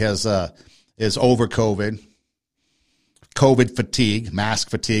everybody is over COVID fatigue, mask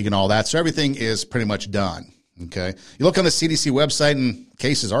fatigue, and all that. So everything is pretty much done. Okay, you look on the CDC website, and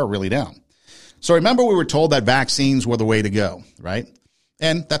cases are really down. So remember, we were told that vaccines were the way to go, right?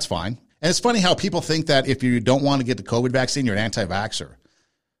 And that's fine. And it's funny how people think that if you don't want to get the COVID vaccine, you're an anti-vaxxer.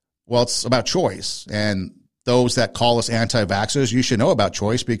 Well, it's about choice. And those that call us anti-vaxxers, you should know about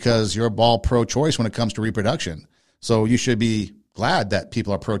choice because you're all pro-choice when it comes to reproduction. So you should be glad that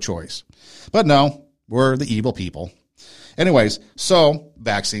people are pro-choice. But no, we're the evil people. Anyways, so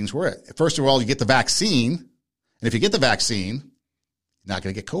vaccines were it. First of all, you get the vaccine. And if you get the vaccine, you're not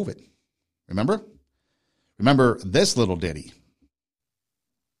going to get COVID. Remember? Remember this little ditty.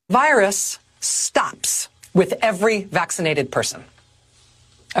 Virus stops with every vaccinated person.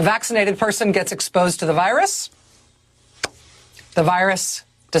 A vaccinated person gets exposed to the virus. The virus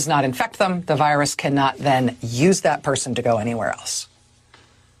does not infect them. The virus cannot then use that person to go anywhere else.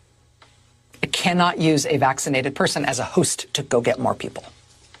 It cannot use a vaccinated person as a host to go get more people.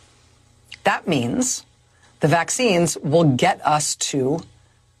 That means the vaccines will get us to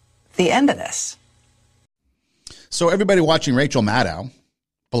the end of this. So everybody watching Rachel Maddow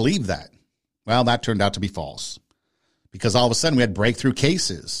believed that. Well, that turned out to be false, because all of a sudden we had breakthrough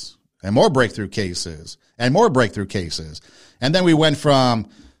cases and more breakthrough cases and more breakthrough cases. And then we went from,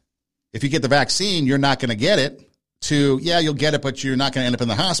 if you get the vaccine, you're not going to get it, to, yeah, you'll get it, but you're not going to end up in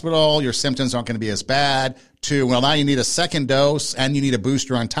the hospital. Your symptoms aren't going to be as bad, to, well, now you need a second dose and you need a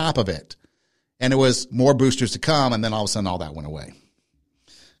booster on top of it. And it was more boosters to come, and then all of a sudden all that went away.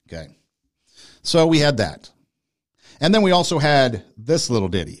 Okay. So we had that. And then we also had this little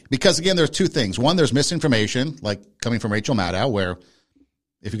ditty. Because, again, there's two things. One, there's misinformation, like coming from Rachel Maddow, where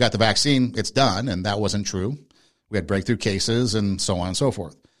if you got the vaccine, it's done, and that wasn't true. We had breakthrough cases and so on and so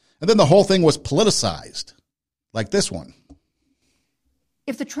forth. And then the whole thing was politicized, like this one.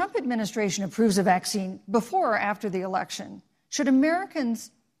 If the Trump administration approves a vaccine before or after the election, should Americans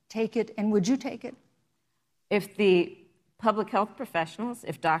take it, and would you take it? If the public health professionals,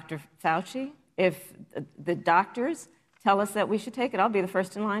 if Dr. Fauci, if the doctors tell us that we should take it, I'll be the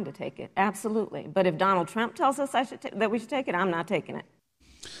first in line to take it. Absolutely. But if Donald Trump tells us that we should take it, I'm not taking it.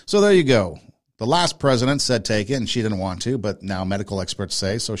 So there you go. The last president said take it, and she didn't want to, but now medical experts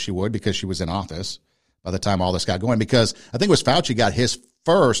say so she would, because she was in office by the time all this got going. Because I think it was Fauci got his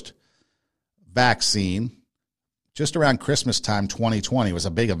first vaccine just around Christmas time 2020. It was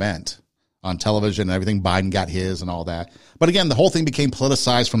a big event on television and everything. Biden got his and all that. But again, the whole thing became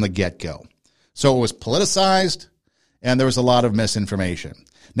politicized from the get-go. So it was politicized, and there was a lot of misinformation.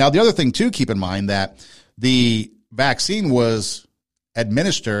 Now, the other thing, too, keep in mind that the vaccine was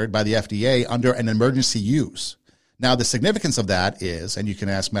administered by the FDA under an emergency use. Now, the significance of that is, and you can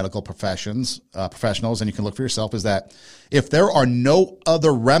ask medical professionals, and you can look for yourself, is that if there are no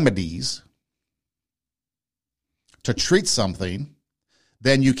other remedies to treat something,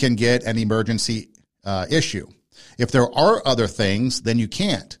 then you can get an emergency issue. If there are other things, then you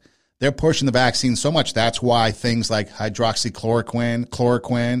can't. They're pushing the vaccine so much. That's why things like hydroxychloroquine,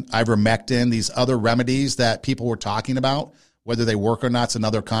 ivermectin, these other remedies that people were talking about, whether they work or not, it's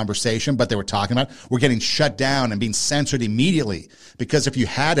another conversation, but they were talking about, were getting shut down and being censored immediately. Because if you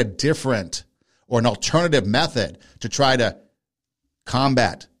had a different or an alternative method to try to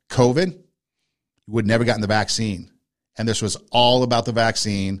combat COVID, you would never gotten the vaccine. And this was all about the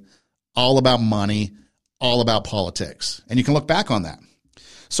vaccine, all about money, all about politics. And you can look back on that.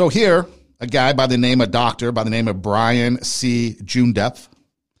 So here, a guy by the name of Brian C. Jundeff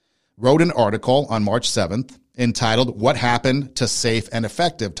wrote an article on March 7th entitled, "What Happened to Safe and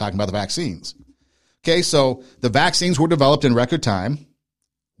Effective?" talking about the vaccines. Okay, so the vaccines were developed in record time.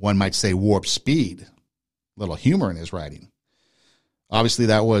 One might say warp speed. A little humor in his writing. Obviously,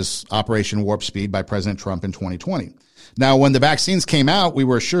 that was Operation Warp Speed by President Trump in 2020. Now, when the vaccines came out, we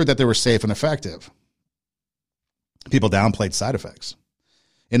were assured that they were safe and effective. People downplayed side effects.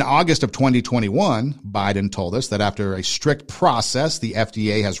 In August of 2021, Biden told us that after a strict process, the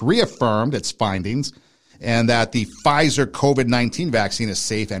FDA has reaffirmed its findings and that the Pfizer COVID-19 vaccine is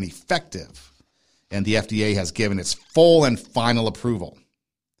safe and effective. And the FDA has given its full and final approval.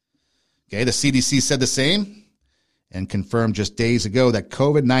 Okay, the CDC said the same and confirmed just days ago that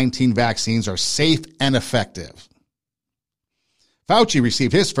COVID-19 vaccines are safe and effective. Fauci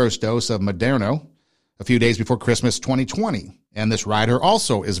received his first dose of Moderna a few days before Christmas 2020. And this rider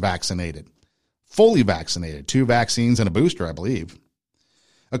also is vaccinated, fully vaccinated, 2 vaccines and a booster, I believe.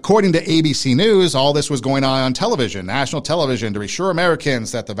 According to ABC News, all this was going on television, national television, to reassure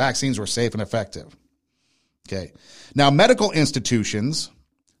Americans that the vaccines were safe and effective. Okay. Now, medical institutions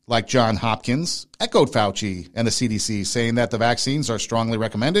like Johns Hopkins echoed Fauci and the CDC, saying that the vaccines are strongly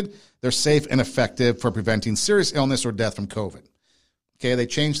recommended. They're safe and effective for preventing serious illness or death from COVID. Okay, they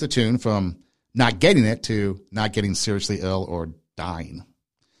changed the tune from not getting it to not getting seriously ill or dying.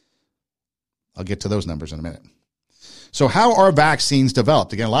 I'll get to those numbers in a minute. So how are vaccines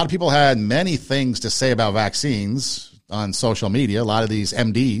developed? Again, a lot of people had many things to say about vaccines on social media, a lot of these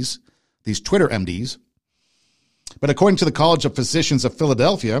MDs, these Twitter MDs. But according to the College of Physicians of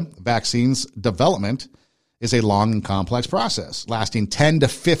Philadelphia, vaccines development is a long and complex process lasting 10 to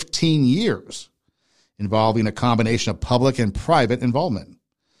 15 years. involving a combination of public and private involvement.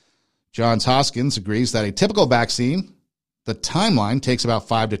 Johns Hopkins agrees that a typical vaccine, the timeline takes about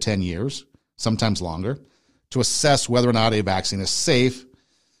 5 to 10 years, sometimes longer, to assess whether or not a vaccine is safe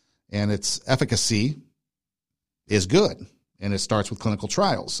and its efficacy is good. And it starts with clinical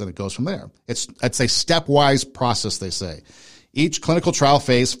trials, and it goes from there. It's a stepwise process, they say. Each clinical trial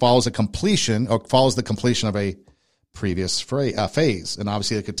phase follows the completion of a previous phase. And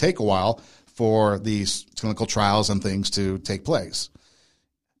obviously it could take a while for these clinical trials and things to take place.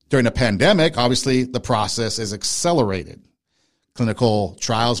 During a pandemic, obviously the process is accelerated. Clinical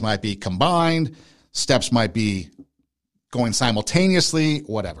trials might be combined, steps might be going simultaneously,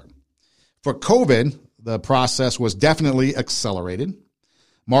 whatever. For COVID, the process was definitely accelerated.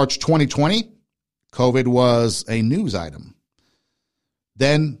 March 2020, COVID was a news item.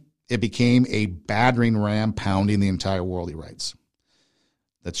 Then it became a battering ram pounding the entire world, he writes.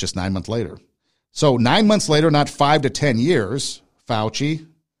 That's just 9 months later. So 9 months later, not 5 to 10 years, Fauci,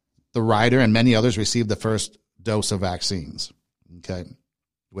 the writer, and many others received the first dose of vaccines. Okay,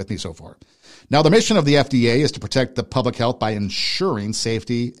 with me so far. Now, the mission of the FDA is to protect the public health by ensuring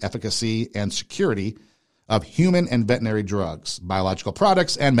safety, efficacy, and security of human and veterinary drugs, biological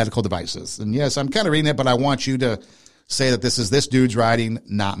products, and medical devices. And yes, I'm kind of reading it, but I want you to say that this is this dude's writing,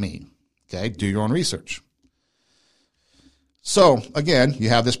 not me. Okay, do your own research. So, again, you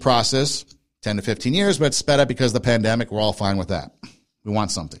have this process, 10 to 15 years, but it's sped up because of the pandemic. We're all fine with that. We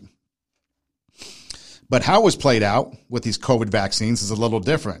want something. But how it was played out with these COVID vaccines is a little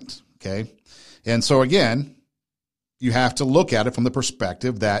different, okay? And so, again, you have to look at it from the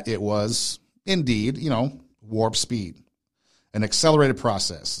perspective that it was indeed, warp speed, an accelerated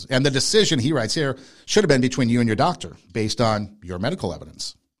process. And the decision, he writes here, should have been between you and your doctor based on your medical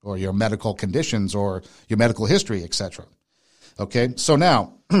evidence or your medical conditions or your medical history, etc. Okay, so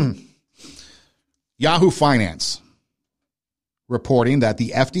now, Yahoo Finance reporting that the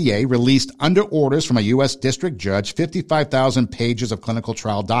FDA released under orders from a U.S. district judge 55,000 pages of clinical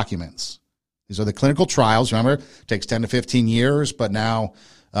trial documents. These are the clinical trials. Remember, it takes 10 to 15 years, but now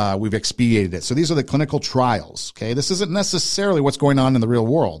we've expedited it. So these are the clinical trials, okay? This isn't necessarily what's going on in the real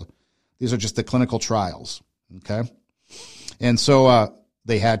world. These are just the clinical trials, okay? And so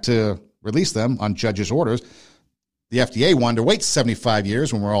they had to release them on judge's orders. The FDA wanted to wait 75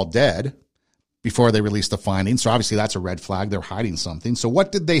 years when we're all dead before they released the findings. So obviously that's a red flag. They're hiding something. So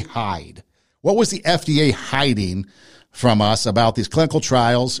what did they hide? What was the FDA hiding from us about these clinical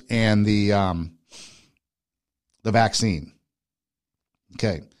trials and the vaccine?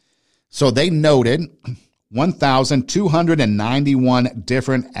 Okay. So they noted 1,291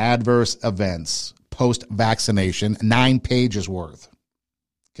 different adverse events post-vaccination, 9 pages worth.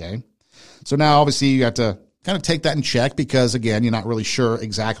 Okay. So now obviously you have to kind of take that in check because, again, you're not really sure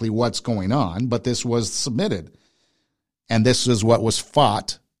exactly what's going on, but this was submitted. And this is what was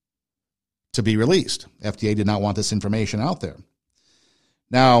fought to be released. FDA did not want this information out there.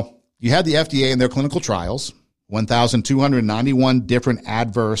 Now, you had the FDA in their clinical trials, 1,291 different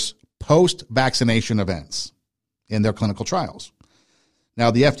adverse post-vaccination events in their clinical trials. Now,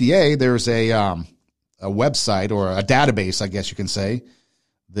 the FDA, there's a website or a database, I guess you can say,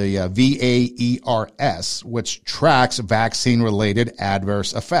 the VAERS, which tracks vaccine-related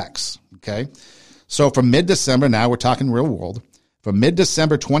adverse effects, okay? So from mid-December, now we're talking real world, from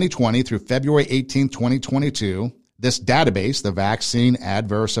mid-December 2020 through February 18, 2022, this database, the Vaccine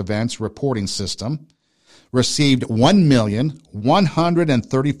Adverse Events Reporting System, received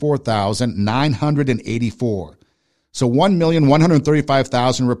 1,134,984. So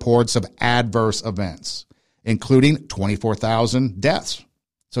 1,135,000 reports of adverse events, including 24,000 deaths.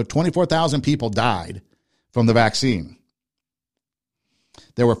 So 24,000 people died from the vaccine.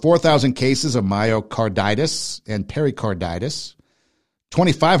 There were 4,000 cases of myocarditis and pericarditis,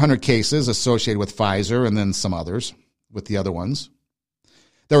 2,500 cases associated with Pfizer and then some others with the other ones.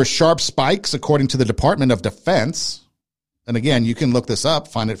 There were sharp spikes, according to the Department of Defense. And again, you can look this up,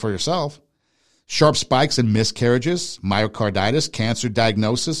 find it for yourself. Sharp spikes in miscarriages, myocarditis, cancer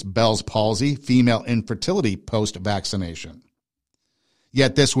diagnosis, Bell's palsy, female infertility post-vaccination.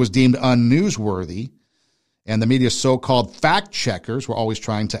 Yet this was deemed unnewsworthy, and the media's so-called fact checkers were always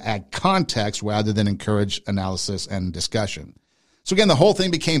trying to add context rather than encourage analysis and discussion. So again, the whole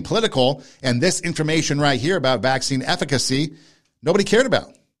thing became political, and this information right here about vaccine efficacy, nobody cared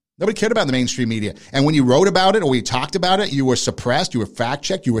about. Nobody cared about the mainstream media. And when you wrote about it or you talked about it, you were suppressed, you were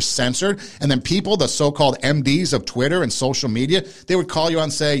fact-checked, you were censored, and then people, the so-called MDs of Twitter and social media, they would call you on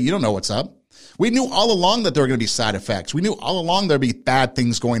and say, you don't know what's up. We knew all along that there were going to be side effects. We knew all along there'd be bad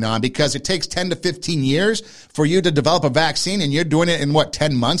things going on because it takes 10 to 15 years for you to develop a vaccine, and you're doing it in,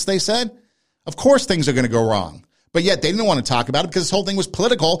 10 months, they said? Of course things are going to go wrong. But yet they didn't want to talk about it because this whole thing was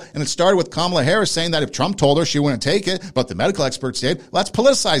political, and it started with Kamala Harris saying that if Trump told her, she wouldn't take it, but the medical experts did. Well, that's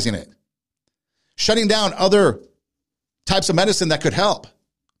politicizing it. Shutting down other types of medicine that could help.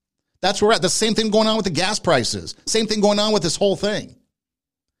 That's where we're at. The same thing going on with the gas prices. Same thing going on with this whole thing.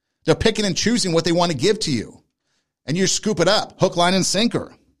 They're picking and choosing what they want to give to you. And you scoop it up, hook, line, and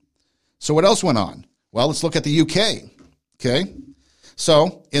sinker. So what else went on? Well, let's look at the UK. Okay.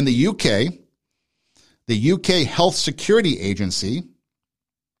 So in the UK Health Security Agency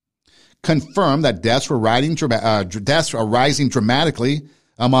confirmed that deaths are rising dramatically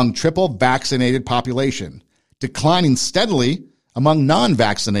among triple vaccinated population, declining steadily among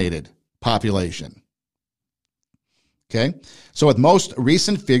non-vaccinated population. Okay, so with most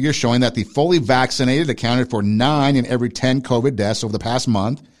recent figures showing that the fully vaccinated accounted for 9 in every 10 COVID deaths over the past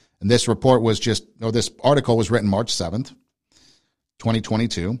month, and this article was written March 7th,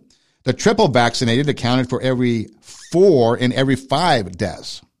 2022. The triple vaccinated accounted for every 4 in every 5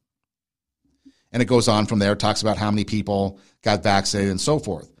 deaths. And it goes on from there, talks about how many people got vaccinated and so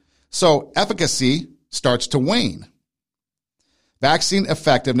forth. So efficacy starts to wane. Vaccine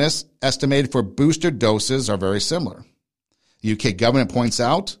effectiveness estimated for booster doses are very similar. The UK government points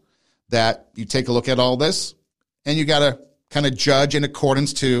out that you take a look at all this and you got to kind of judge in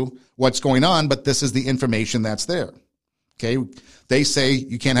accordance to what's going on, but this is the information that's there. Okay, they say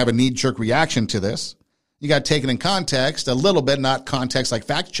you can't have a knee-jerk reaction to this. You got to take it in context a little bit, not context like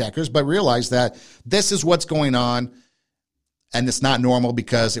fact checkers, but realize that this is what's going on, and it's not normal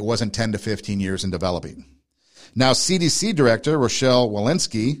because it wasn't 10 to 15 years in developing. Now, CDC Director Rochelle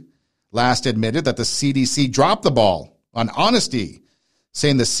Walensky last admitted that the CDC dropped the ball on honesty,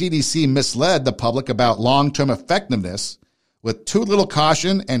 saying the CDC misled the public about long-term effectiveness with too little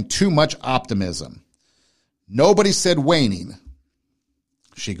caution and too much optimism. Nobody said waning,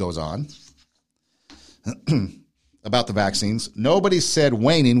 she goes on, about the vaccines. Nobody said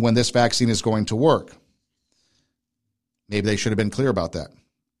waning when this vaccine is going to work. Maybe they should have been clear about that.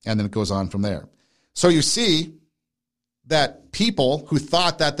 And then it goes on from there. So you see that people who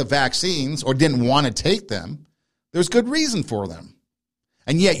thought that the vaccines or didn't want to take them, there's good reason for them.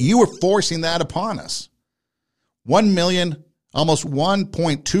 And yet you were forcing that upon us. 1 million, almost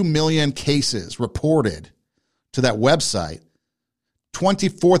 1.2 million cases reported to that website,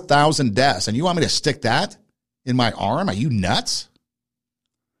 24,000 deaths. And you want me to stick that in my arm? Are you nuts?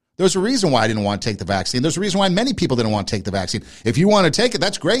 There's a reason why I didn't want to take the vaccine. There's a reason why many people didn't want to take the vaccine. If you want to take it,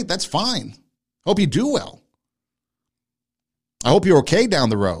 that's great. That's fine. Hope you do well. I hope you're okay down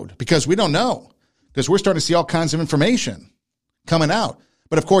the road because we don't know. Because we're starting to see all kinds of information coming out.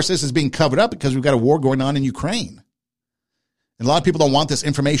 But of course, this is being covered up because we've got a war going on in Ukraine. And a lot of people don't want this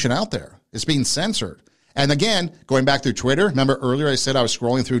information out there. It's being censored. And again, going back through Twitter, remember earlier I said I was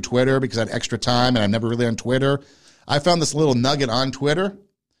scrolling through Twitter because I had extra time and I'm never really on Twitter. I found this little nugget on Twitter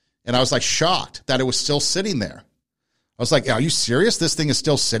and I was like shocked that it was still sitting there. I was like, are you serious? This thing is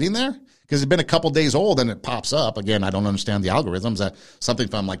still sitting there? Because it's been a couple days old and it pops up. Again, I don't understand the algorithms. That something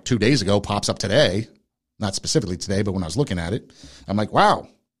from like 2 days ago pops up today. Not specifically today, but when I was looking at it, I'm like, wow,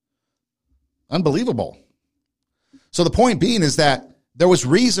 unbelievable. So the point being is that there was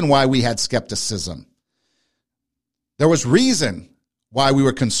reason why we had skepticism. There was reason why we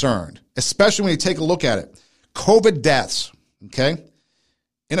were concerned, especially when you take a look at it. COVID deaths, okay?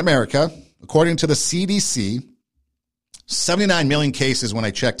 In America, according to the CDC, 79 million cases when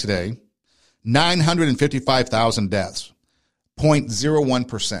I checked today, 955,000 deaths,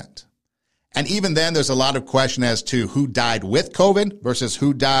 0.01%. And even then, there's a lot of question as to who died with COVID versus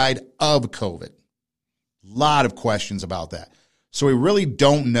who died of COVID. A lot of questions about that. So we really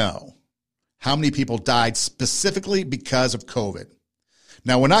don't know how many people died specifically because of COVID.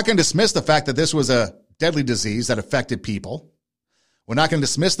 Now, we're not going to dismiss the fact that this was a deadly disease that affected people. We're not going to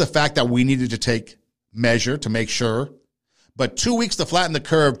dismiss the fact that we needed to take measure to make sure. But 2 weeks to flatten the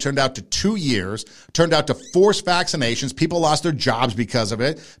curve turned out to 2 years, turned out to forced vaccinations. People lost their jobs because of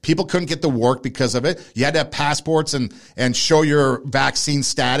it. People couldn't get to work because of it. You had to have passports and show your vaccine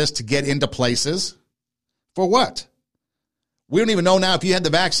status to get into places. For what? We don't even know now if you had the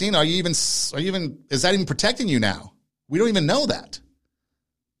vaccine. Is that even protecting you now? We don't even know that.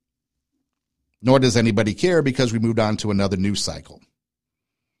 Nor does anybody care because we moved on to another news cycle.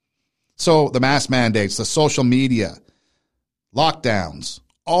 So the mask mandates, the social media, lockdowns,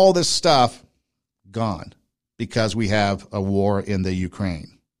 all this stuff gone because we have a war in the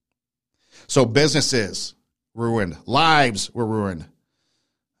Ukraine. So businesses ruined, lives were ruined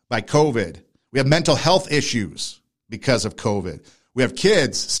by COVID. We have mental health issues because of COVID. We have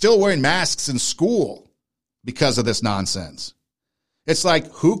kids still wearing masks in school because of this nonsense. It's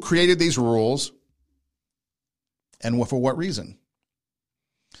like, who created these rules and for what reason?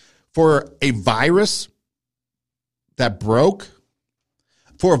 For a virus that broke,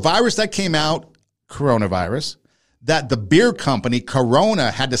 for a virus that came out, coronavirus, that the beer company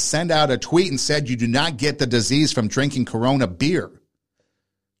Corona had to send out a tweet and said you do not get the disease from drinking Corona beer.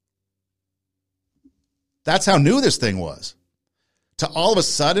 That's how new this thing was. To all of a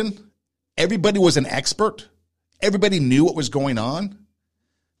sudden, everybody was an expert. Everybody knew what was going on.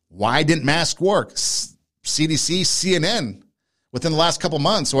 Why didn't masks work? CDC, CNN, within the last couple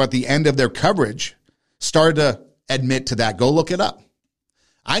months or at the end of their coverage, started to admit to that. Go look it up.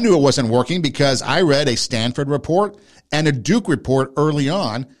 I knew it wasn't working because I read a Stanford report and a Duke report early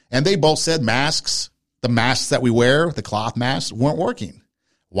on, and they both said masks, the masks that we wear, the cloth masks, weren't working.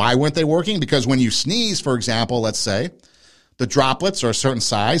 Why weren't they working? Because when you sneeze, for example, let's say, the droplets are a certain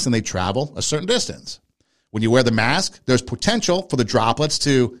size and they travel a certain distance. When you wear the mask, there's potential for the droplets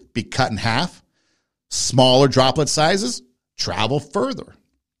to be cut in half. Smaller droplet sizes travel further.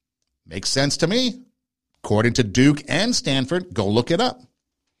 Makes sense to me. According to Duke and Stanford, go look it up.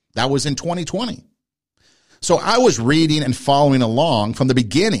 That was in 2020. So I was reading and following along from the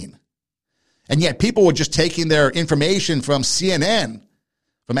beginning. And yet people were just taking their information from CNN,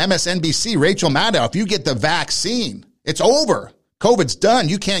 from MSNBC, Rachel Maddow. If you get the vaccine, it's over. COVID's done.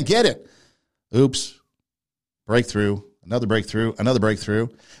 You can't get it. Oops. Breakthrough, another breakthrough, another breakthrough.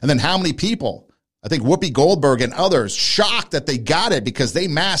 And then how many people, I think Whoopi Goldberg and others, shocked that they got it because they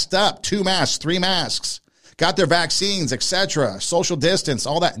masked up, 2 masks, 3 masks, got their vaccines, etc., social distance,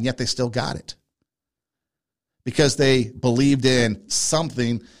 all that, and yet they still got it because they believed in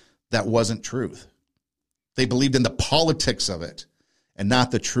something that wasn't truth. They believed in the politics of it and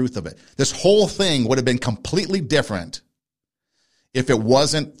not the truth of it. This whole thing would have been completely different if it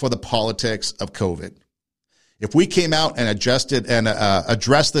wasn't for the politics of COVID. If we came out and adjusted and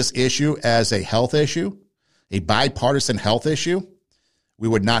addressed this issue as a health issue, a bipartisan health issue, we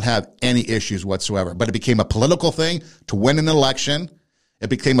would not have any issues whatsoever. But it became a political thing to win an election.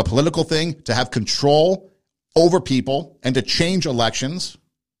 It became a political thing to have control over people and to change elections.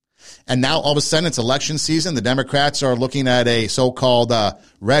 And now all of a sudden it's election season. The Democrats are looking at a so-called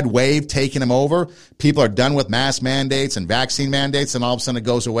red wave taking them over. People are done with mask mandates and vaccine mandates, and all of a sudden it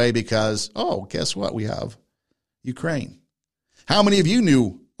goes away because, oh, guess what? We have Ukraine. How many of you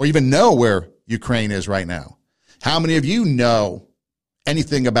knew or even know where Ukraine is right now? How many of you know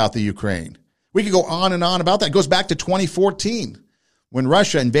anything about the Ukraine? We could go on and on about that. It goes back to 2014 when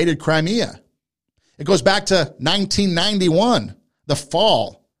Russia invaded Crimea. It goes back to 1991, the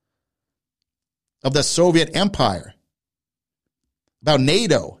fall of the Soviet Empire, about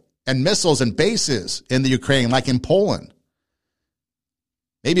NATO and missiles and bases in the Ukraine, like in Poland.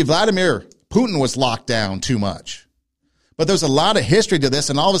 Maybe Vladimir Putin was locked down too much. But there's a lot of history to this,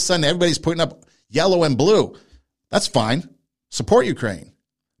 and all of a sudden everybody's putting up yellow and blue. That's fine. Support Ukraine.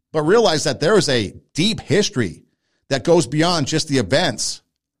 But realize that there is a deep history that goes beyond just the events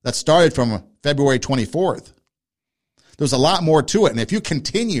that started from February 24th. There's a lot more to it. And if you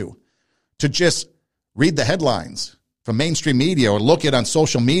continue to just read the headlines from mainstream media or look at on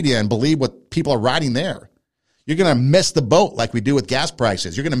social media and believe what people are writing there, you're going to miss the boat like we do with gas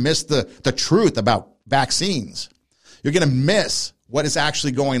prices. You're going to miss the truth about vaccines. You're going to miss what is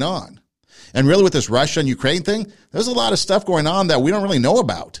actually going on. And really with this Russia and Ukraine thing, there's a lot of stuff going on that we don't really know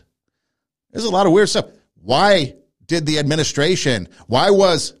about. There's a lot of weird stuff. Why did the administration, why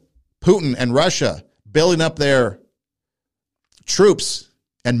was Putin and Russia building up their troops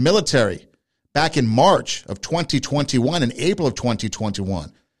and military back in March of 2021 and April of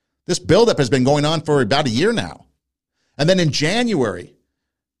 2021? This buildup has been going on for about a year now. And then in January,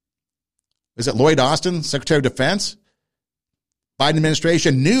 is it Lloyd Austin, Secretary of Defense? Biden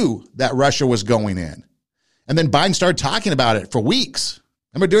administration knew that Russia was going in. And then Biden started talking about it for weeks.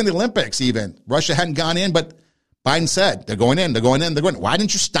 Remember during the Olympics even, Russia hadn't gone in, but Biden said, they're going in, they're going in, they're going in. Why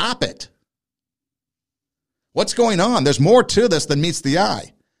didn't you stop it? What's going on? There's more to this than meets the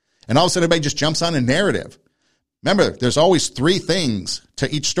eye. And all of a sudden everybody just jumps on a narrative. Remember, there's always 3 things to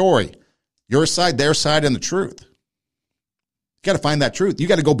each story. Your side, their side, and the truth. You got to find that truth. You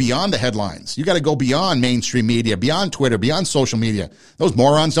got to go beyond the headlines. You got to go beyond mainstream media, beyond Twitter, beyond social media. Those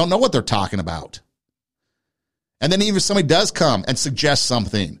morons don't know what they're talking about. And then even if somebody does come and suggest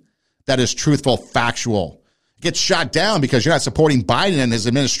something that is truthful, factual, it gets shot down because you're not supporting Biden and his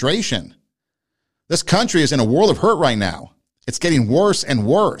administration. This country is in a world of hurt right now. It's getting worse and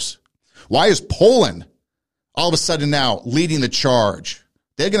worse. Why is Poland all of a sudden now leading the charge?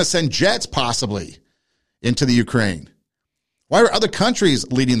 They're going to send jets possibly into the Ukraine. Why are other countries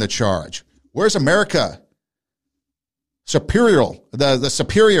leading the charge? Where's America the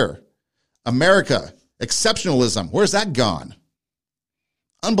superior America, exceptionalism. Where's that gone?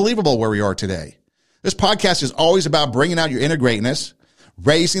 Unbelievable where we are today. This podcast is always about bringing out your inner greatness,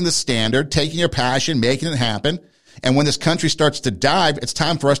 raising the standard, taking your passion, making it happen. And when this country starts to dive, it's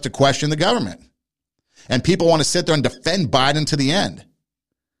time for us to question the government. And people want to sit there and defend Biden to the end.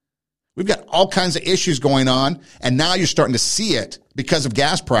 We've got all kinds of issues going on, and now you're starting to see it because of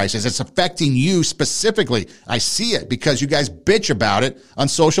gas prices. It's affecting you specifically. I see it because you guys bitch about it on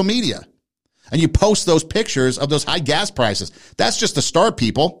social media. And you post those pictures of those high gas prices. That's just the start,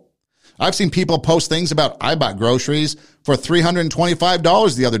 people. I've seen people post things about, I bought groceries for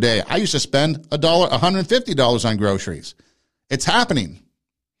 $325 the other day. I used to spend $150 on groceries. It's happening.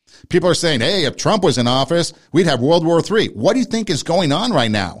 People are saying, hey, if Trump was in office, we'd have World War III. What do you think is going on right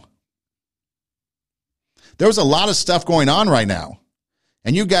now? There's a lot of stuff going on right now.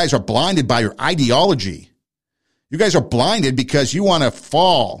 And you guys are blinded by your ideology. You guys are blinded because you want to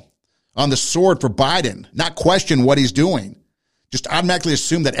fall on the sword for Biden, not question what he's doing. Just automatically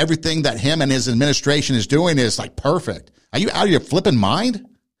assume that everything that him and his administration is doing is like perfect. Are you out of your flipping mind?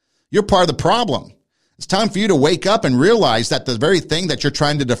 You're part of the problem. It's time for you to wake up and realize that the very thing that you're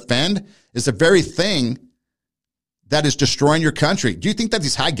trying to defend is the very thing that is destroying your country. Do you think that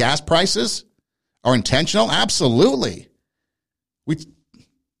these high gas prices are intentional? Absolutely.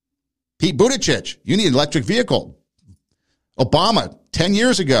 Pete Buttigieg, you need an electric vehicle. Obama, 10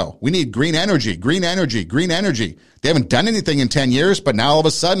 years ago, we need green energy, green energy, green energy. They haven't done anything in 10 years, but now all of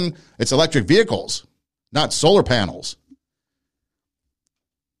a sudden it's electric vehicles, not solar panels.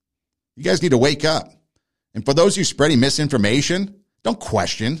 You guys need to wake up. And for those of you spreading misinformation, don't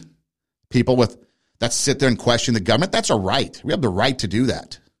question people that sit there and question the government. That's a right. We have the right to do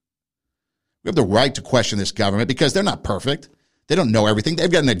that. We have the right to question this government because they're not perfect. They don't know everything. They've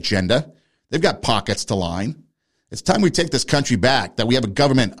got an agenda. They've got pockets to line. It's time we take this country back, that we have a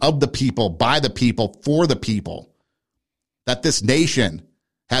government of the people, by the people, for the people. That this nation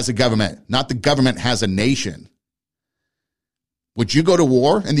has a government, not the government has a nation. Would you go to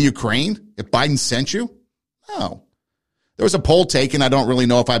war in the Ukraine if Biden sent you? No. There was a poll taken, I don't really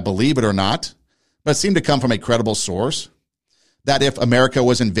know if I believe it or not, but it seemed to come from a credible source, that if America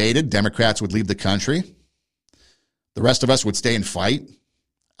was invaded, Democrats would leave the country. The rest of us would stay and fight.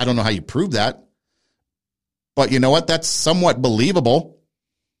 I don't know how you prove that. But you know what? That's somewhat believable.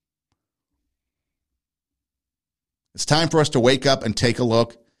 It's time for us to wake up and take a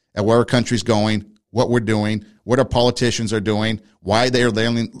look at where our country's going, what we're doing, what our politicians are doing, why they're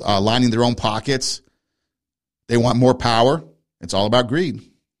lining their own pockets. They want more power. It's all about greed.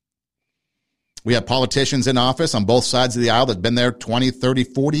 We have politicians in office on both sides of the aisle that have been there 20, 30,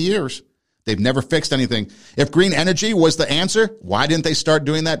 40 years. They've never fixed anything. If green energy was the answer, why didn't they start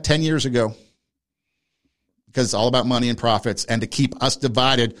doing that 10 years ago? Because it's all about money and profits and to keep us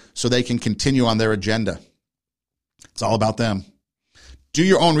divided so they can continue on their agenda. It's all about them. Do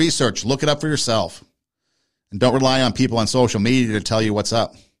your own research. Look it up for yourself. And don't rely on people on social media to tell you what's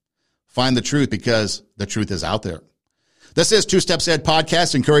up. Find the truth because the truth is out there. This is Two Steps Ahead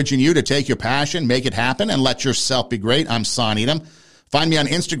Podcast, encouraging you to take your passion, make it happen, and let yourself be great. I'm Son Edom. Find me on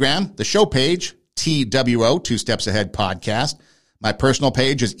Instagram, the show page, TWO, Two Steps Ahead Podcast. My personal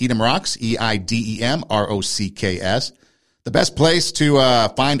page is Edom Rocks, EIDEMROCKS. The best place to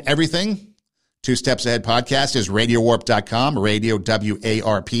find everything, Two Steps Ahead Podcast, is RadioWarp.com, Radio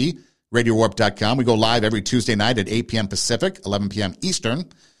W-A-R-P, RadioWarp.com. We go live every Tuesday night at 8 p.m. Pacific, 11 p.m. Eastern.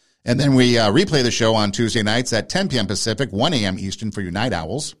 And then we replay the show on Tuesday nights at 10 p.m. Pacific, 1 a.m. Eastern for your night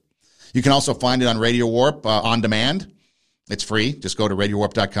owls. You can also find it on Radio Warp on demand. It's free. Just go to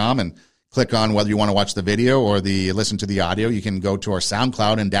RadioWarp.com and click on whether you want to watch the video or listen to the audio. You can go to our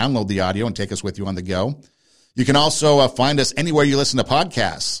SoundCloud and download the audio and take us with you on the go. You can also find us anywhere you listen to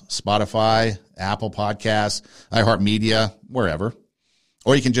podcasts, Spotify, Apple Podcasts, iHeartMedia, wherever.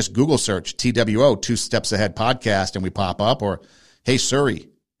 Or you can just Google search TWO, Two Steps Ahead Podcast, and we pop up. Or, hey, Siri,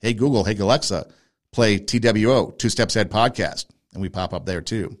 hey, Google, hey, Alexa, play TWO, Two Steps Ahead Podcast, and we pop up there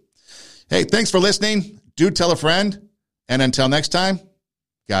too. Hey, thanks for listening. Do tell a friend. And until next time,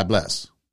 God bless.